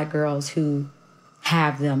girls, little Black girls, who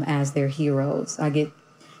have them as their heroes. I get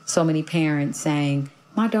so many parents saying,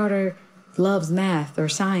 my daughter loves math or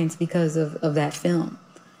science because of that film.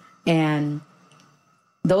 And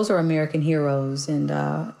those are American heroes. And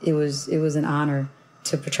it was an honor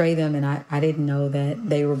to portray them. And I didn't know that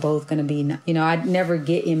they were both going to be, I'd never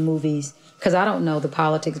get in movies because I don't know the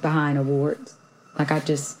politics behind awards. Like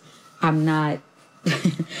I'm not,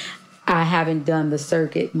 I haven't done the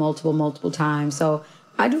circuit multiple times. So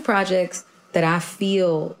I do projects that I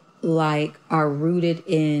feel like are rooted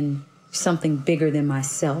in something bigger than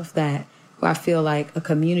myself, that I feel like a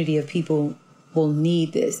community of people will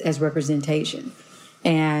need this as representation.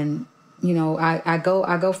 And, I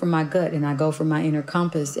go from my gut and I go from my inner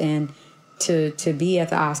compass, and to be at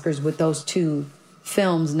the Oscars with those two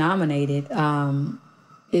films nominated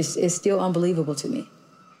is still unbelievable to me.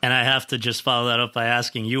 And I have to just follow that up by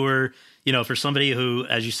asking, you were, for somebody who,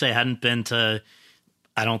 as you say, hadn't been to,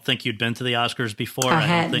 I don't think you'd been to the Oscars before. I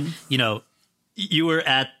hadn't. Don't think, you were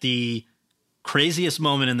at the craziest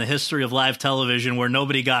moment in the history of live television where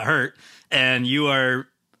nobody got hurt, and you are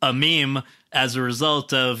a meme as a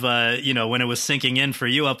result of, when it was sinking in for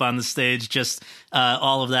you up on the stage, just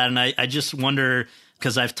all of that. And I just wonder,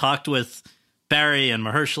 because I've talked with Barry and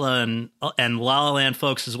Mahershala and La La Land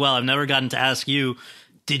folks as well, I've never gotten to ask you,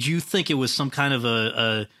 did you think it was some kind of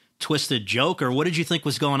a twisted joke, or what did you think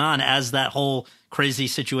was going on as that whole crazy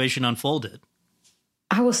situation unfolded?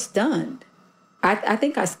 I was stunned. I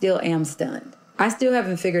think I still am stunned. I still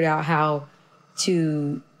haven't figured out how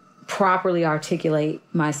to properly articulate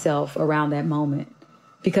myself around that moment,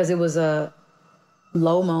 because it was a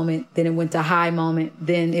low moment, then it went to high moment,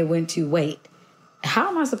 then it went to wait. How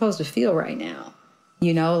am I supposed to feel right now?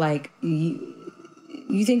 Like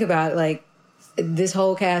you think about it, like this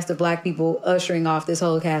whole cast of Black people ushering off this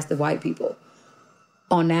whole cast of white people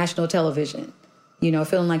on national television,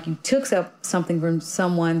 feeling like you took something from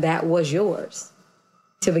someone that was yours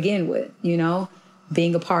to begin with,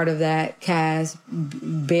 being a part of that cast.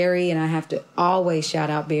 Barry, and I have to always shout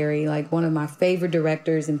out Barry, like one of my favorite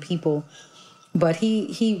directors and people, but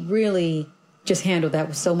he really just handled that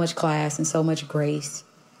with so much class and so much grace.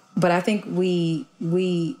 But I think we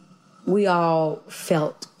all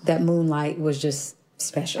felt that Moonlight was just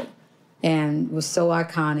special and was so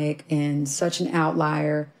iconic and such an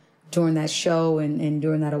outlier during that show and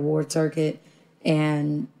during that award circuit.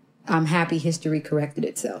 And I'm happy history corrected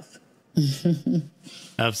itself.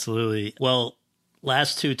 Absolutely. Well,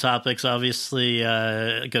 last two topics, obviously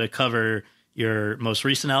going to cover your most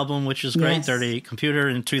recent album, which is great, Yes. Dirty Computer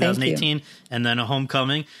in 2018, and then a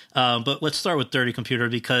Homecoming. But let's start with Dirty Computer,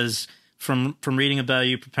 because from reading about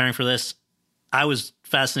you, preparing for this, I was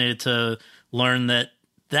fascinated to learn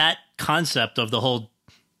that concept of the whole,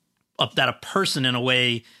 that a person in a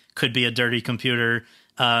way could be a dirty computer.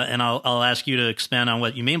 And I'll ask you to expand on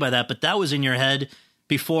what you mean by that. But that was in your head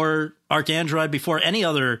before ArchAndroid, before any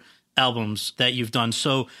other albums that you've done.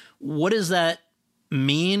 So what does that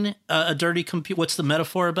mean, a dirty computer? What's the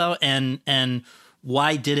metaphor about? And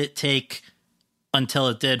why did it take until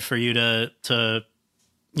it did for you to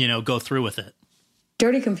go through with it?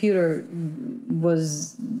 Dirty Computer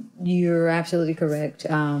was, you're absolutely correct,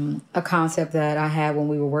 a concept that I had when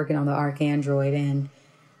we were working on the ArchAndroid. And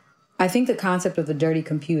I think the concept of the dirty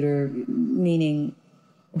computer, meaning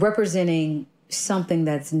representing something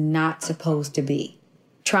that's not supposed to be,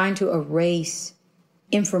 trying to erase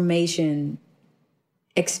information,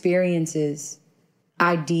 experiences,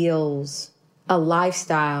 ideals, a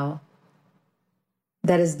lifestyle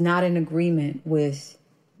that is not in agreement with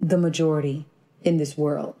the majority in this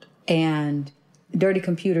world. And Dirty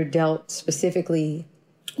Computer dealt specifically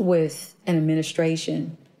with an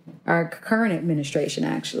administration, our current administration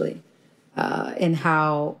actually, and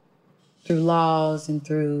how through laws and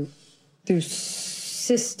through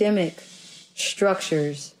systemic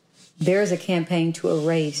structures, there's a campaign to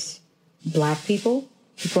erase Black people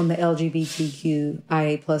in the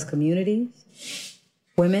LGBTQIA plus communities,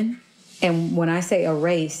 women. And when I say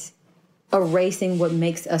erase, erasing what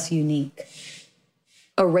makes us unique,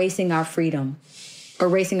 erasing our freedom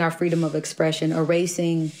of expression,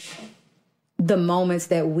 erasing the moments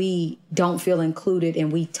that we don't feel included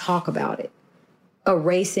and we talk about it,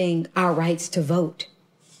 erasing our rights to vote.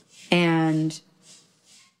 And,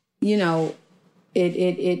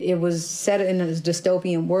 it was set in a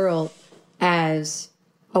dystopian world as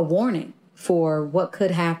a warning for what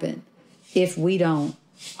could happen if we don't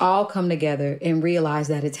all come together and realize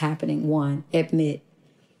that it's happening. One, admit.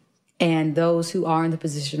 And those who are in the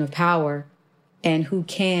position of power and who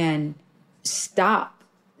can stop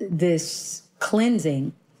this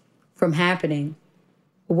cleansing from happening,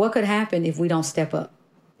 what could happen if we don't step up,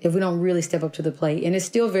 if we don't really step up to the plate? And it's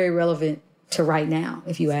still very relevant to right now,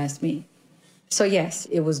 if you ask me. So yes,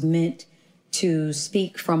 it was meant to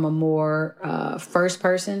speak from a more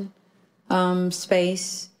first-person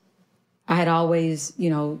space. I had always,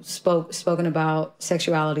 spoken about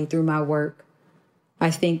sexuality through my work.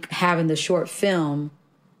 I think having the short film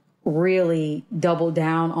really doubled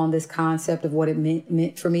down on this concept of what it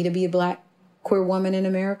meant for me to be a Black queer woman in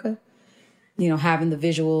America. Having the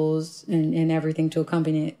visuals and everything to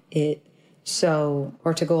accompany it,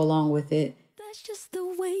 or to go along with it. That's just the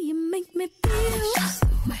way you make me feel.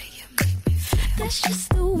 That's just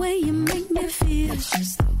the way you make me feel. So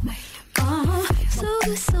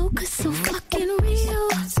good, so fucking real.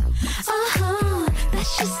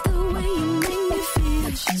 That's just the way you make me feel.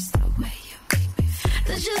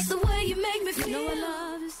 That's just the way you make me feel.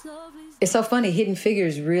 It's so funny. Hidden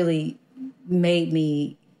Figures really made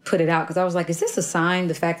me put it out because I was like, is this a sign,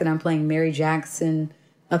 the fact that I'm playing Mary Jackson,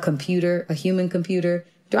 a human computer?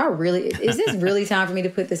 Is this really time for me to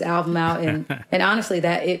put this album out? And honestly,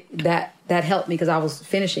 that helped me because I was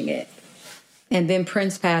finishing it. And then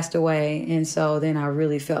Prince passed away. And so then I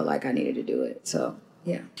really felt like I needed to do it. So,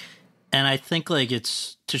 yeah. And I think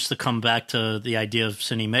it's just to come back to the idea of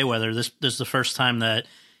Sydney Mayweather. This is the first time that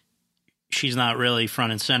she's not really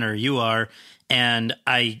front and center. You are. And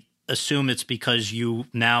I assume it's because you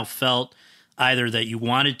now felt either that you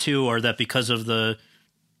wanted to, or that because of the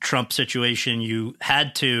Trump situation, you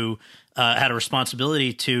had a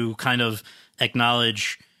responsibility to kind of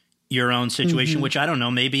acknowledge your own situation, which I don't know,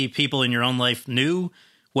 maybe people in your own life knew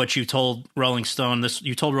what you told Rolling Stone.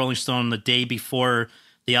 You told Rolling Stone the day before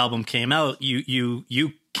the album came out,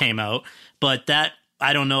 you came out, but that,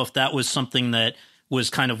 I don't know if that was something that was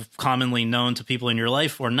kind of commonly known to people in your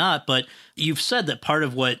life or not. But you've said that part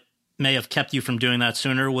of what may have kept you from doing that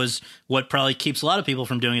sooner was what probably keeps a lot of people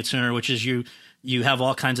from doing it sooner, which is you have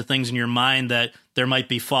all kinds of things in your mind that there might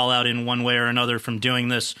be fallout in one way or another from doing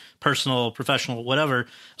this, personal, professional, whatever.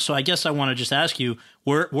 So I guess I want to just ask you,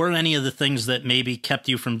 were any of the things that maybe kept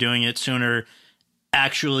you from doing it sooner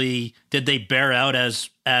actually, did they bear out as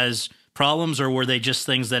problems, or were they just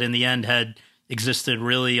things that in the end had existed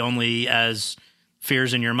really only as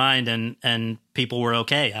fears in your mind and people were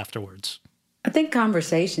okay afterwards? I think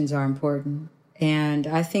conversations are important. And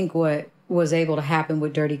I think what was able to happen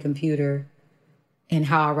with Dirty Computer and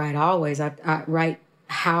how I write always, I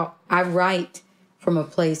write from a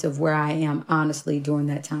place of where I am honestly during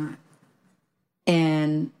that time.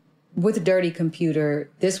 And with Dirty Computer,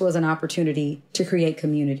 this was an opportunity to create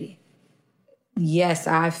community. Yes,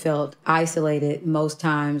 I felt isolated most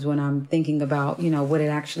times when I'm thinking about, what it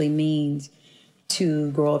actually means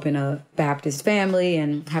to grow up in a Baptist family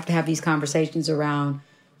and have to have these conversations around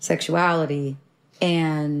sexuality.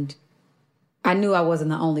 And I knew I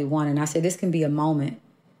wasn't the only one. And I said, this can be a moment.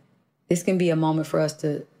 This can be a moment for us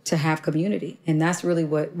to have community. And that's really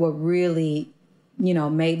what really,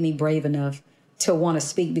 made me brave enough to want to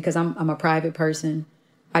speak, because I'm a private person.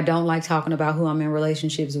 I don't like talking about who I'm in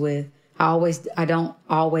relationships with. I don't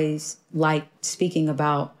always like speaking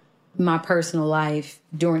about my personal life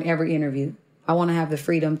during every interview. I want to have the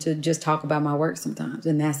freedom to just talk about my work sometimes,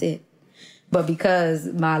 and that's it. But because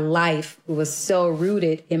my life was so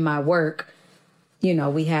rooted in my work,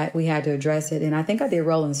 we had to address it. And I think I did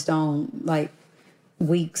Rolling Stone like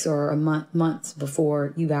weeks or months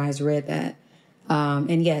before you guys read that.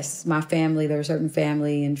 And yes, my family, there are certain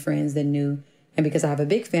family and friends that knew. And because I have a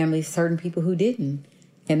big family, certain people who didn't.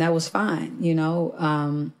 And that was fine,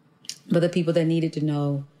 but the people that needed to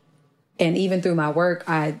know. And even through my work,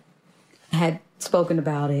 I had spoken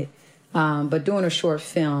about it. But doing a short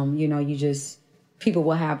film, people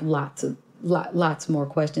will have lots more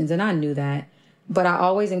questions. And I knew that. But I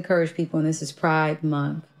always encourage people, and this is Pride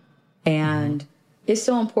Month. And it's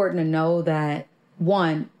so important to know that,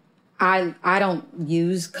 one, I don't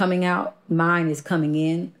use coming out. Mine is coming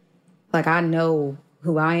in. Like, I know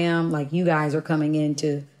who I am. Like, you guys are coming in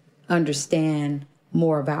to understand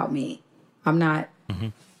more about me. I'm not,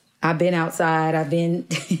 I've been outside. I've been,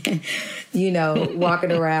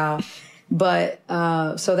 walking around. But,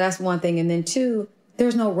 so that's one thing. And then two,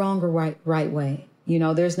 there's no wrong or right way.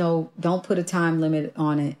 Don't put a time limit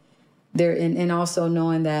on it. And also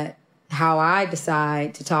knowing that how I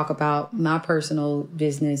decide to talk about my personal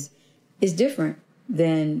business is different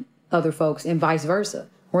than other folks, and vice versa.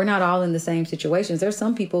 We're not all in the same situations. There's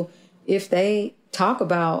some people, if they talk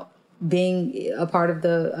about being a part of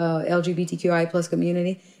the LGBTQI plus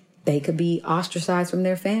community, they could be ostracized from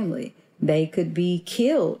their family. They could be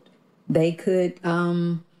killed. They could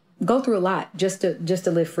go through a lot just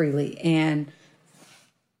to live freely. And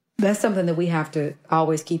that's something that we have to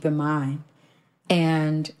always keep in mind.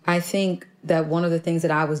 And I think that one of the things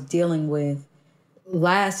that I was dealing with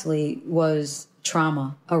lastly was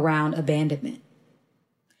trauma around abandonment.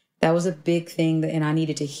 That was a big thing and I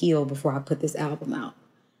needed to heal before I put this album out.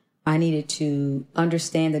 I needed to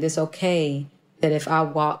understand that it's okay that if I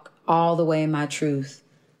walk all the way in my truth,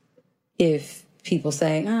 if people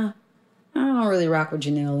say, I don't really rock with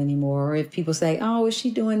Janelle anymore, or if people say, oh, is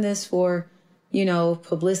she doing this for,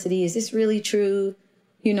 publicity? Is this really true?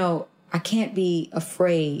 I can't be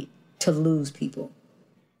afraid to lose people.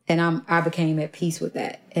 And I became at peace with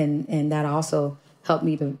that. And that also helped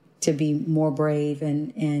me to be more brave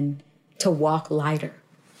and to walk lighter.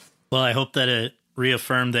 Well, I hope that it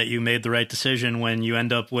reaffirmed that you made the right decision when you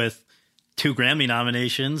end up with 2 Grammy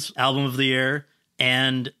nominations, Album of the Year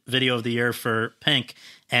and Video of the Year for Pink.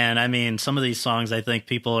 And I mean, some of these songs, I think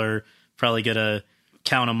people are probably going to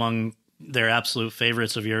count among their absolute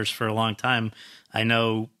favorites of yours for a long time. I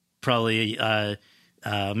know probably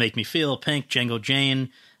Make Me Feel, Pink, Django Jane,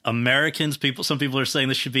 Americans. Some people are saying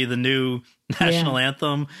this should be the new national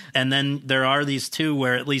anthem. And then there are these 2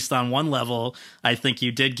 where, at least on one level, I think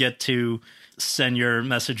you did get to send your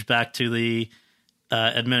message back to the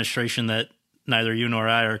administration that neither you nor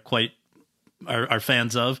I are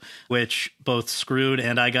fans of, which both Screwed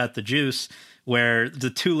and I Got the Juice, where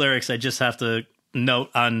the 2 lyrics I just have to note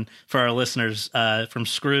on for our listeners, from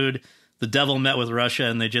Screwed, the devil met with Russia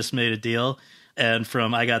and they just made a deal. And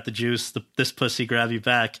from I Got the Juice, this pussy grab you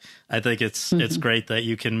back. I think it's great that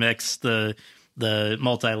you can mix the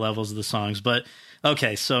multi-levels of the songs. But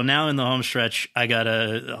okay, so now in the home stretch, I got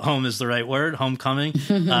home is the right word. Homecoming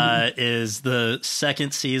is the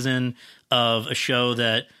second season of a show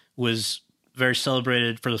that was very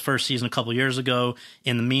celebrated for the first season a couple years ago.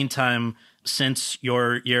 In the meantime, since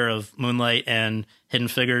your year of Moonlight and Hidden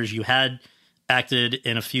Figures, you had acted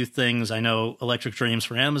in a few things. I know Electric Dreams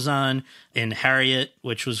for Amazon, in Harriet,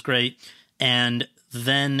 which was great. And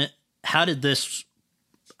then how did this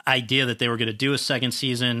idea that they were going to do a second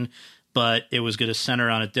season, but it was going to center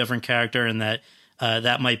on a different character and that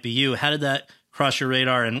that might be you, how did that cross your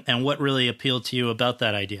radar, and what really appealed to you about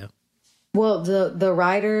that idea? Well, the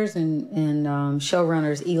writers and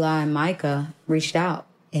showrunners, Eli and Micah, reached out.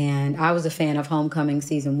 And I was a fan of Homecoming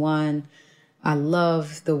Season 1. I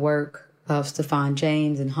love the work of Stephan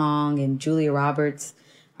James and Hong and Julia Roberts.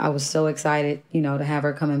 I was so excited, to have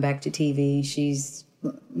her coming back to TV. She's,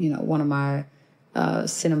 one of my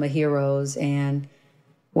cinema heroes. And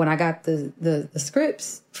when I got the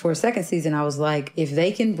scripts for a second season, I was like, if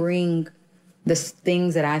they can bring the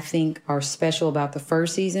things that I think are special about the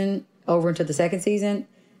first season over into the second season,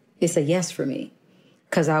 it's a yes for me.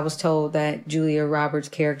 Because I was told that Julia Roberts'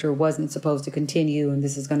 character wasn't supposed to continue and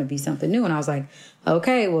this is going to be something new. And I was like,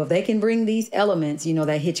 okay, well, if they can bring these elements, you know,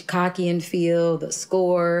 that Hitchcockian feel, the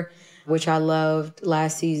score, which I loved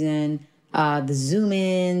last season, the zoom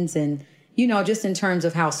ins, and, you know, just in terms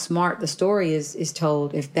of how smart the story is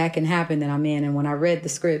told, if that can happen, then I'm in. And when I read the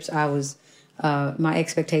scripts, I was, my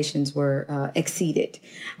expectations were exceeded.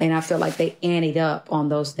 And I felt like they anteed up on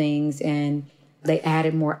those things, and they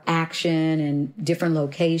added more action and different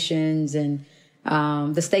locations, and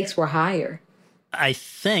the stakes were higher. I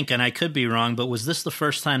think, and I could be wrong, but was this the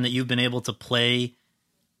first time that you've been able to play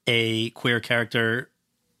a queer character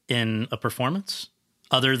in a performance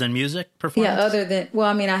other than music performance? Yeah, other than, well,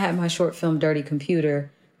 I mean, I had my short film Dirty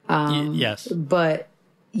Computer. Yes. But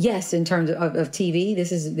yes, in terms of TV,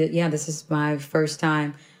 this is my first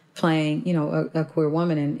time playing, you know, a queer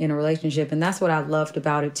woman in a relationship. And that's what I loved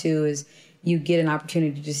about it too, is you get an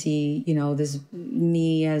opportunity to see, you know, this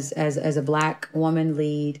me as a Black woman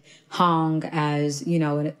lead, Hong as, you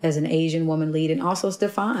know, as an Asian woman lead, and also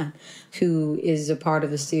Stefan, who is a part of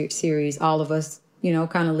the series. All of us, you know,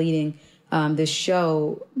 kind of leading this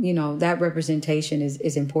show. You know, that representation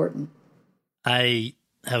is important. I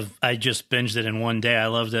just binged it in one day. I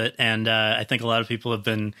loved it. And I think a lot of people have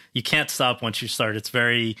been, you can't stop once you start. It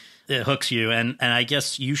hooks you. And I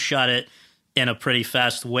guess you shot it in a pretty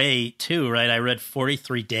fast way too, right? I read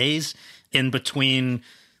 43 days in between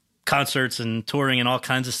concerts and touring and all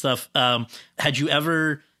kinds of stuff. Had you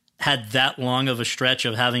ever had that long of a stretch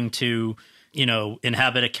of having to, you know,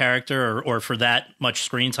 inhabit a character or for that much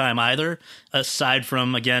screen time either, aside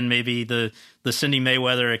from, again, maybe the Cindy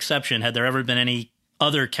Mayweather exception? Had there ever been any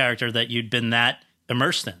other character that you'd been that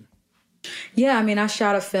immersed in? Yeah, I mean, I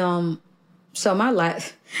shot a film. So my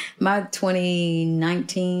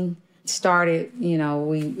 2019 started, you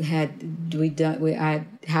know, I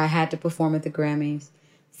had to perform at the Grammys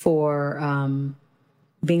for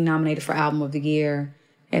being nominated for Album of the Year.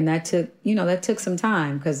 And that took some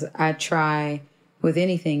time, because I try with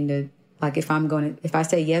anything to, like, if I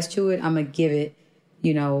say yes to it, I'm going to give it,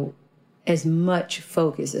 you know, as much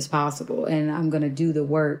focus as possible. And I'm going to do the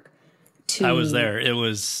work to. I was there. It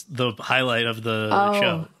was the highlight of the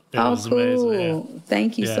show. It was cool. amazing. Yeah.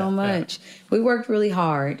 Thank you so much. Yeah. We worked really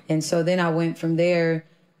hard. And so then I went from there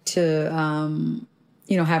to,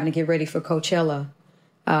 you know, having to get ready for Coachella,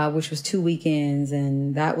 which was 2 weekends.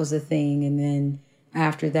 And that was a thing. And then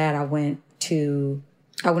after that, I went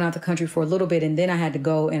out the country for a little bit. And then I had to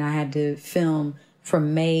go and I had to film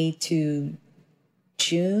from May to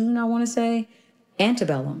June, I want to say,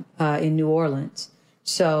 Antebellum in New Orleans.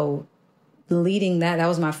 So leading that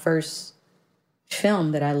was my first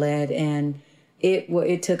film that I led, and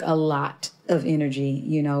it took a lot of energy.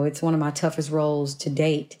 You know, it's one of my toughest roles to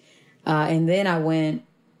date. And then I went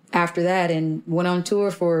after that and went on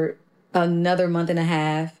tour for another month and a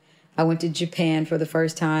half. I went to Japan for the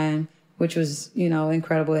first time, which was, you know,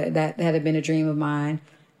 incredible. That had been a dream of mine,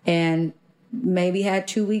 and maybe had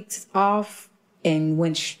 2 weeks off and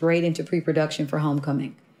went straight into pre-production for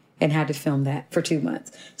Homecoming and had to film that for 2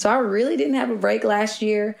 months. So I really didn't have a break last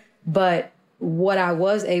year, but what I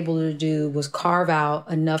was able to do was carve out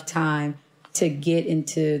enough time to get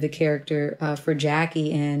into the character for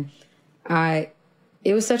Jackie. And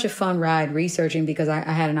it was such a fun ride researching, because I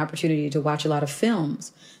had an opportunity to watch a lot of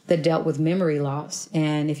films that dealt with memory loss.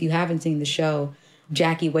 And if you haven't seen the show,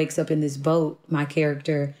 Jackie wakes up in this boat, my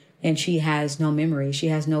character, and she has no memory. She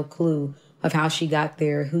has no clue of how she got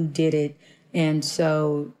there, who did it. And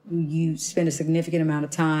so you spend a significant amount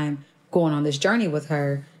of time going on this journey with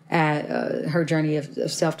her, at her journey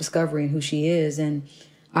of self-discovery and who she is. And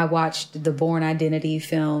I watched the Bourne Identity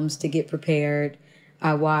films to get prepared.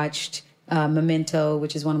 I watched Memento,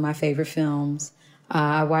 which is one of my favorite films.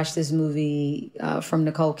 I watched this movie from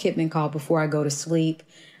Nicole Kidman called Before I Go to Sleep,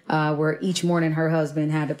 where each morning her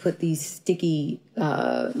husband had to put these sticky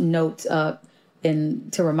notes up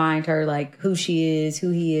and to remind her, like, who she is, who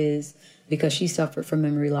he is, because she suffered from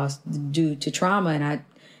memory loss due to trauma. And I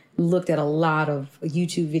looked at a lot of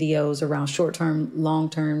YouTube videos around short-term,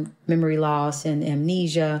 long-term memory loss and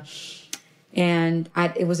amnesia. And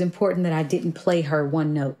it was important that I didn't play her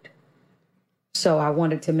one note. So I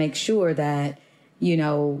wanted to make sure that, you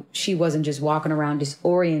know, she wasn't just walking around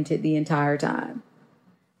disoriented the entire time,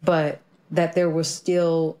 but that there was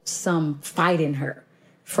still some fight in her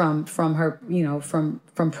from her, you know, from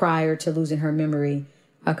prior to losing her memory,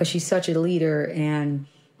 because she's such a leader. And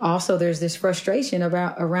also there's this frustration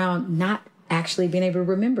around not actually being able to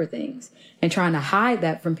remember things and trying to hide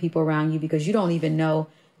that from people around you because you don't even know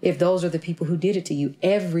if those are the people who did it to you.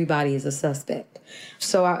 Everybody is a suspect.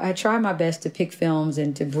 So I try my best to pick films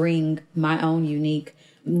and to bring my own unique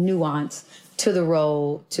nuance to the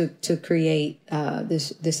role to create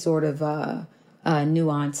this sort of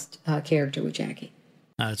nuanced character with Jackie.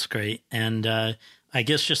 That's great. And I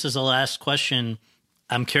guess just as a last question,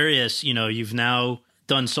 I'm curious, you've now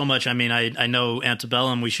done so much. I mean, I know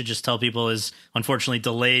Antebellum, we should just tell people, is unfortunately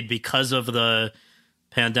delayed because of the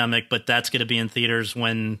pandemic, but that's going to be in theaters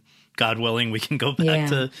when, God willing, we can go back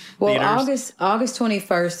to theaters. August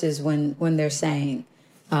 21st is when they're saying.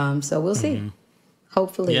 So we'll see. Mm-hmm.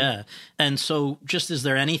 Hopefully. Yeah. And so just, is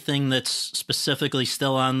there anything that's specifically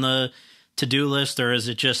still on the to-do list, or is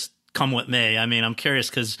it just come what may? I mean, I'm curious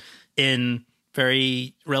because in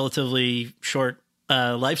very relatively short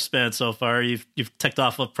lifespan so far, you've ticked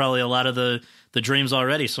off of probably a lot of the dreams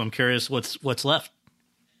already. So I'm curious what's left.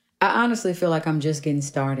 I honestly feel like I'm just getting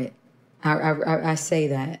started. I say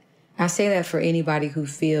that. I say that for anybody who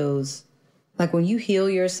feels like when you heal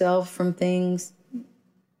yourself from things,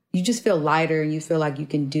 you just feel lighter and you feel like you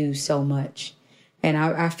can do so much. And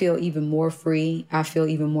I feel even more free. I feel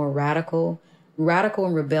even more radical. Radical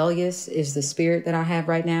and rebellious is the spirit that I have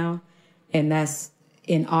right now. And that's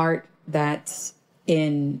in art, that's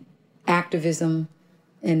in activism,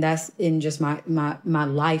 and that's in just my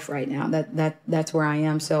life right now. That's where I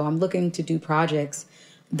am. So I'm looking to do projects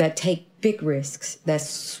that take big risks, that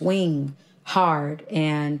swing hard,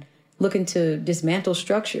 and looking to dismantle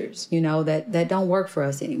structures, that don't work for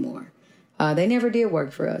us anymore. They never did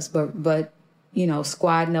work for us, but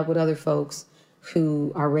squadding up with other folks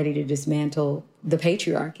who are ready to dismantle the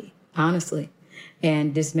patriarchy, honestly,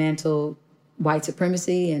 and dismantle white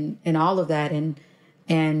supremacy and all of that. And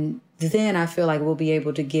then I feel like we'll be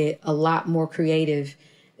able to get a lot more creative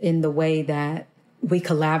in the way that we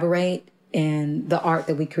collaborate and the art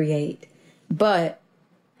that we create. But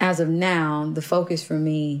as of now, the focus for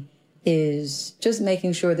me is just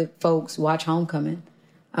making sure that folks watch Homecoming.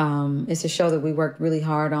 It's a show that we worked really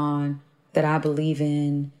hard on, that I believe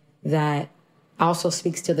in, that also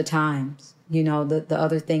speaks to the times. The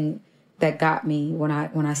other thing that got me when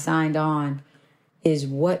I signed on is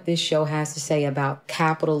what this show has to say about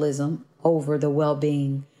capitalism over the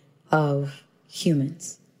well-being of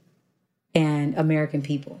humans and American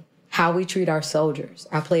people. How we treat our soldiers.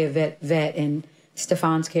 I play a vet, and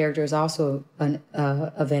Stefan's character is also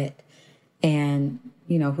a vet, and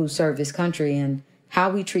who served this country, and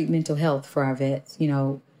how we treat mental health for our vets.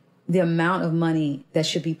 The amount of money that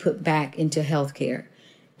should be put back into healthcare,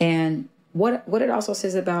 and what it also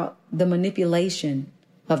says about the manipulation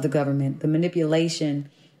of the government, the manipulation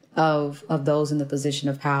of those in the position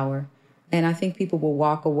of power. And I think people will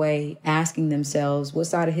walk away asking themselves what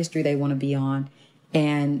side of history they want to be on,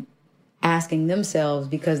 and asking themselves,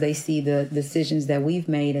 because they see the decisions that we've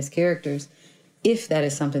made as characters, if that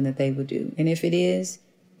is something that they would do. And if it is,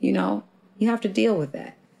 you have to deal with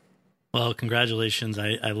that. Well, congratulations.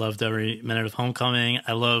 I loved every minute of Homecoming.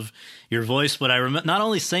 I love your voice, but not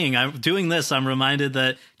only singing, I'm doing this, I'm reminded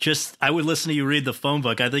that I would listen to you read the phone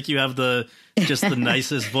book. I think you have the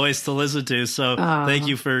nicest voice to listen to. So Thank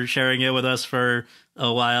you for sharing it with us for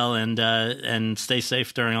a while, and stay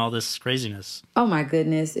safe during all this craziness. Oh my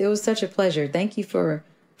goodness. It was such a pleasure. Thank you for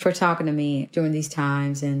talking to me during these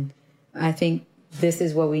times. And I think this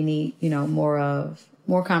is what we need, more of,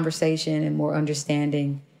 more conversation and more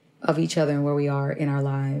understanding of each other and where we are in our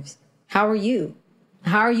lives. How are you?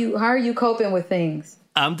 How are you coping with things?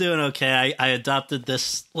 I'm doing okay. I adopted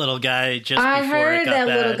this little guy just before it got bad. I heard that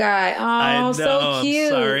little guy. Oh, so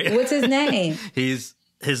cute. I'm sorry. What's his name?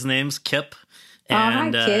 His name's Kip.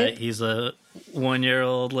 And hi, Kip. He's a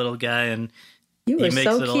 1-year-old little guy, and he makes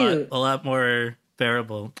it a lot more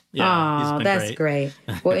bearable. Yeah, that's great.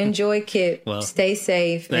 Well, enjoy Kip. Well, stay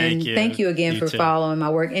safe. Thank you again for following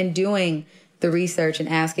my work and doing the research and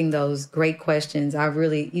asking those great questions.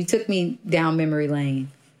 You took me down memory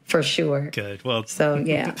lane for sure. Good. Well, so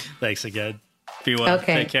yeah. Thanks again. Be well.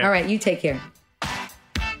 Okay. Take care. All right. You take care.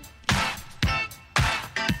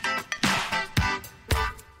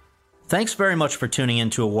 Thanks very much for tuning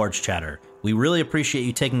in to Awards Chatter. We really appreciate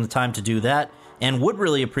you taking the time to do that, and would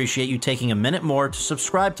really appreciate you taking a minute more to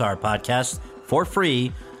subscribe to our podcast for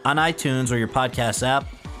free on iTunes or your podcast app,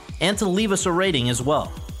 and to leave us a rating as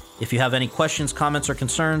well. If you have any questions, comments, or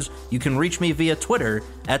concerns, you can reach me via Twitter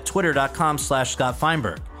at twitter.com/Scott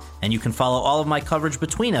Feinberg. And you can follow all of my coverage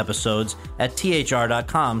between episodes at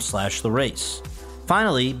thr.com/The Race.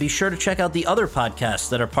 Finally, be sure to check out the other podcasts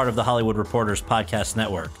that are part of the Hollywood Reporters Podcast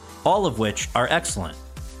Network, all of which are excellent.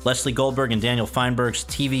 Leslie Goldberg and Daniel Feinberg's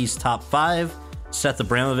TV's Top 5, Seth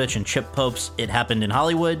Abramovich and Chip Pope's It Happened in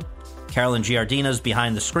Hollywood, Carolyn Giardina's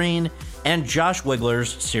Behind the Screen, and Josh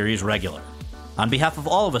Wigler's Series Regular. On behalf of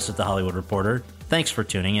all of us at The Hollywood Reporter, thanks for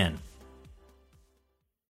tuning in.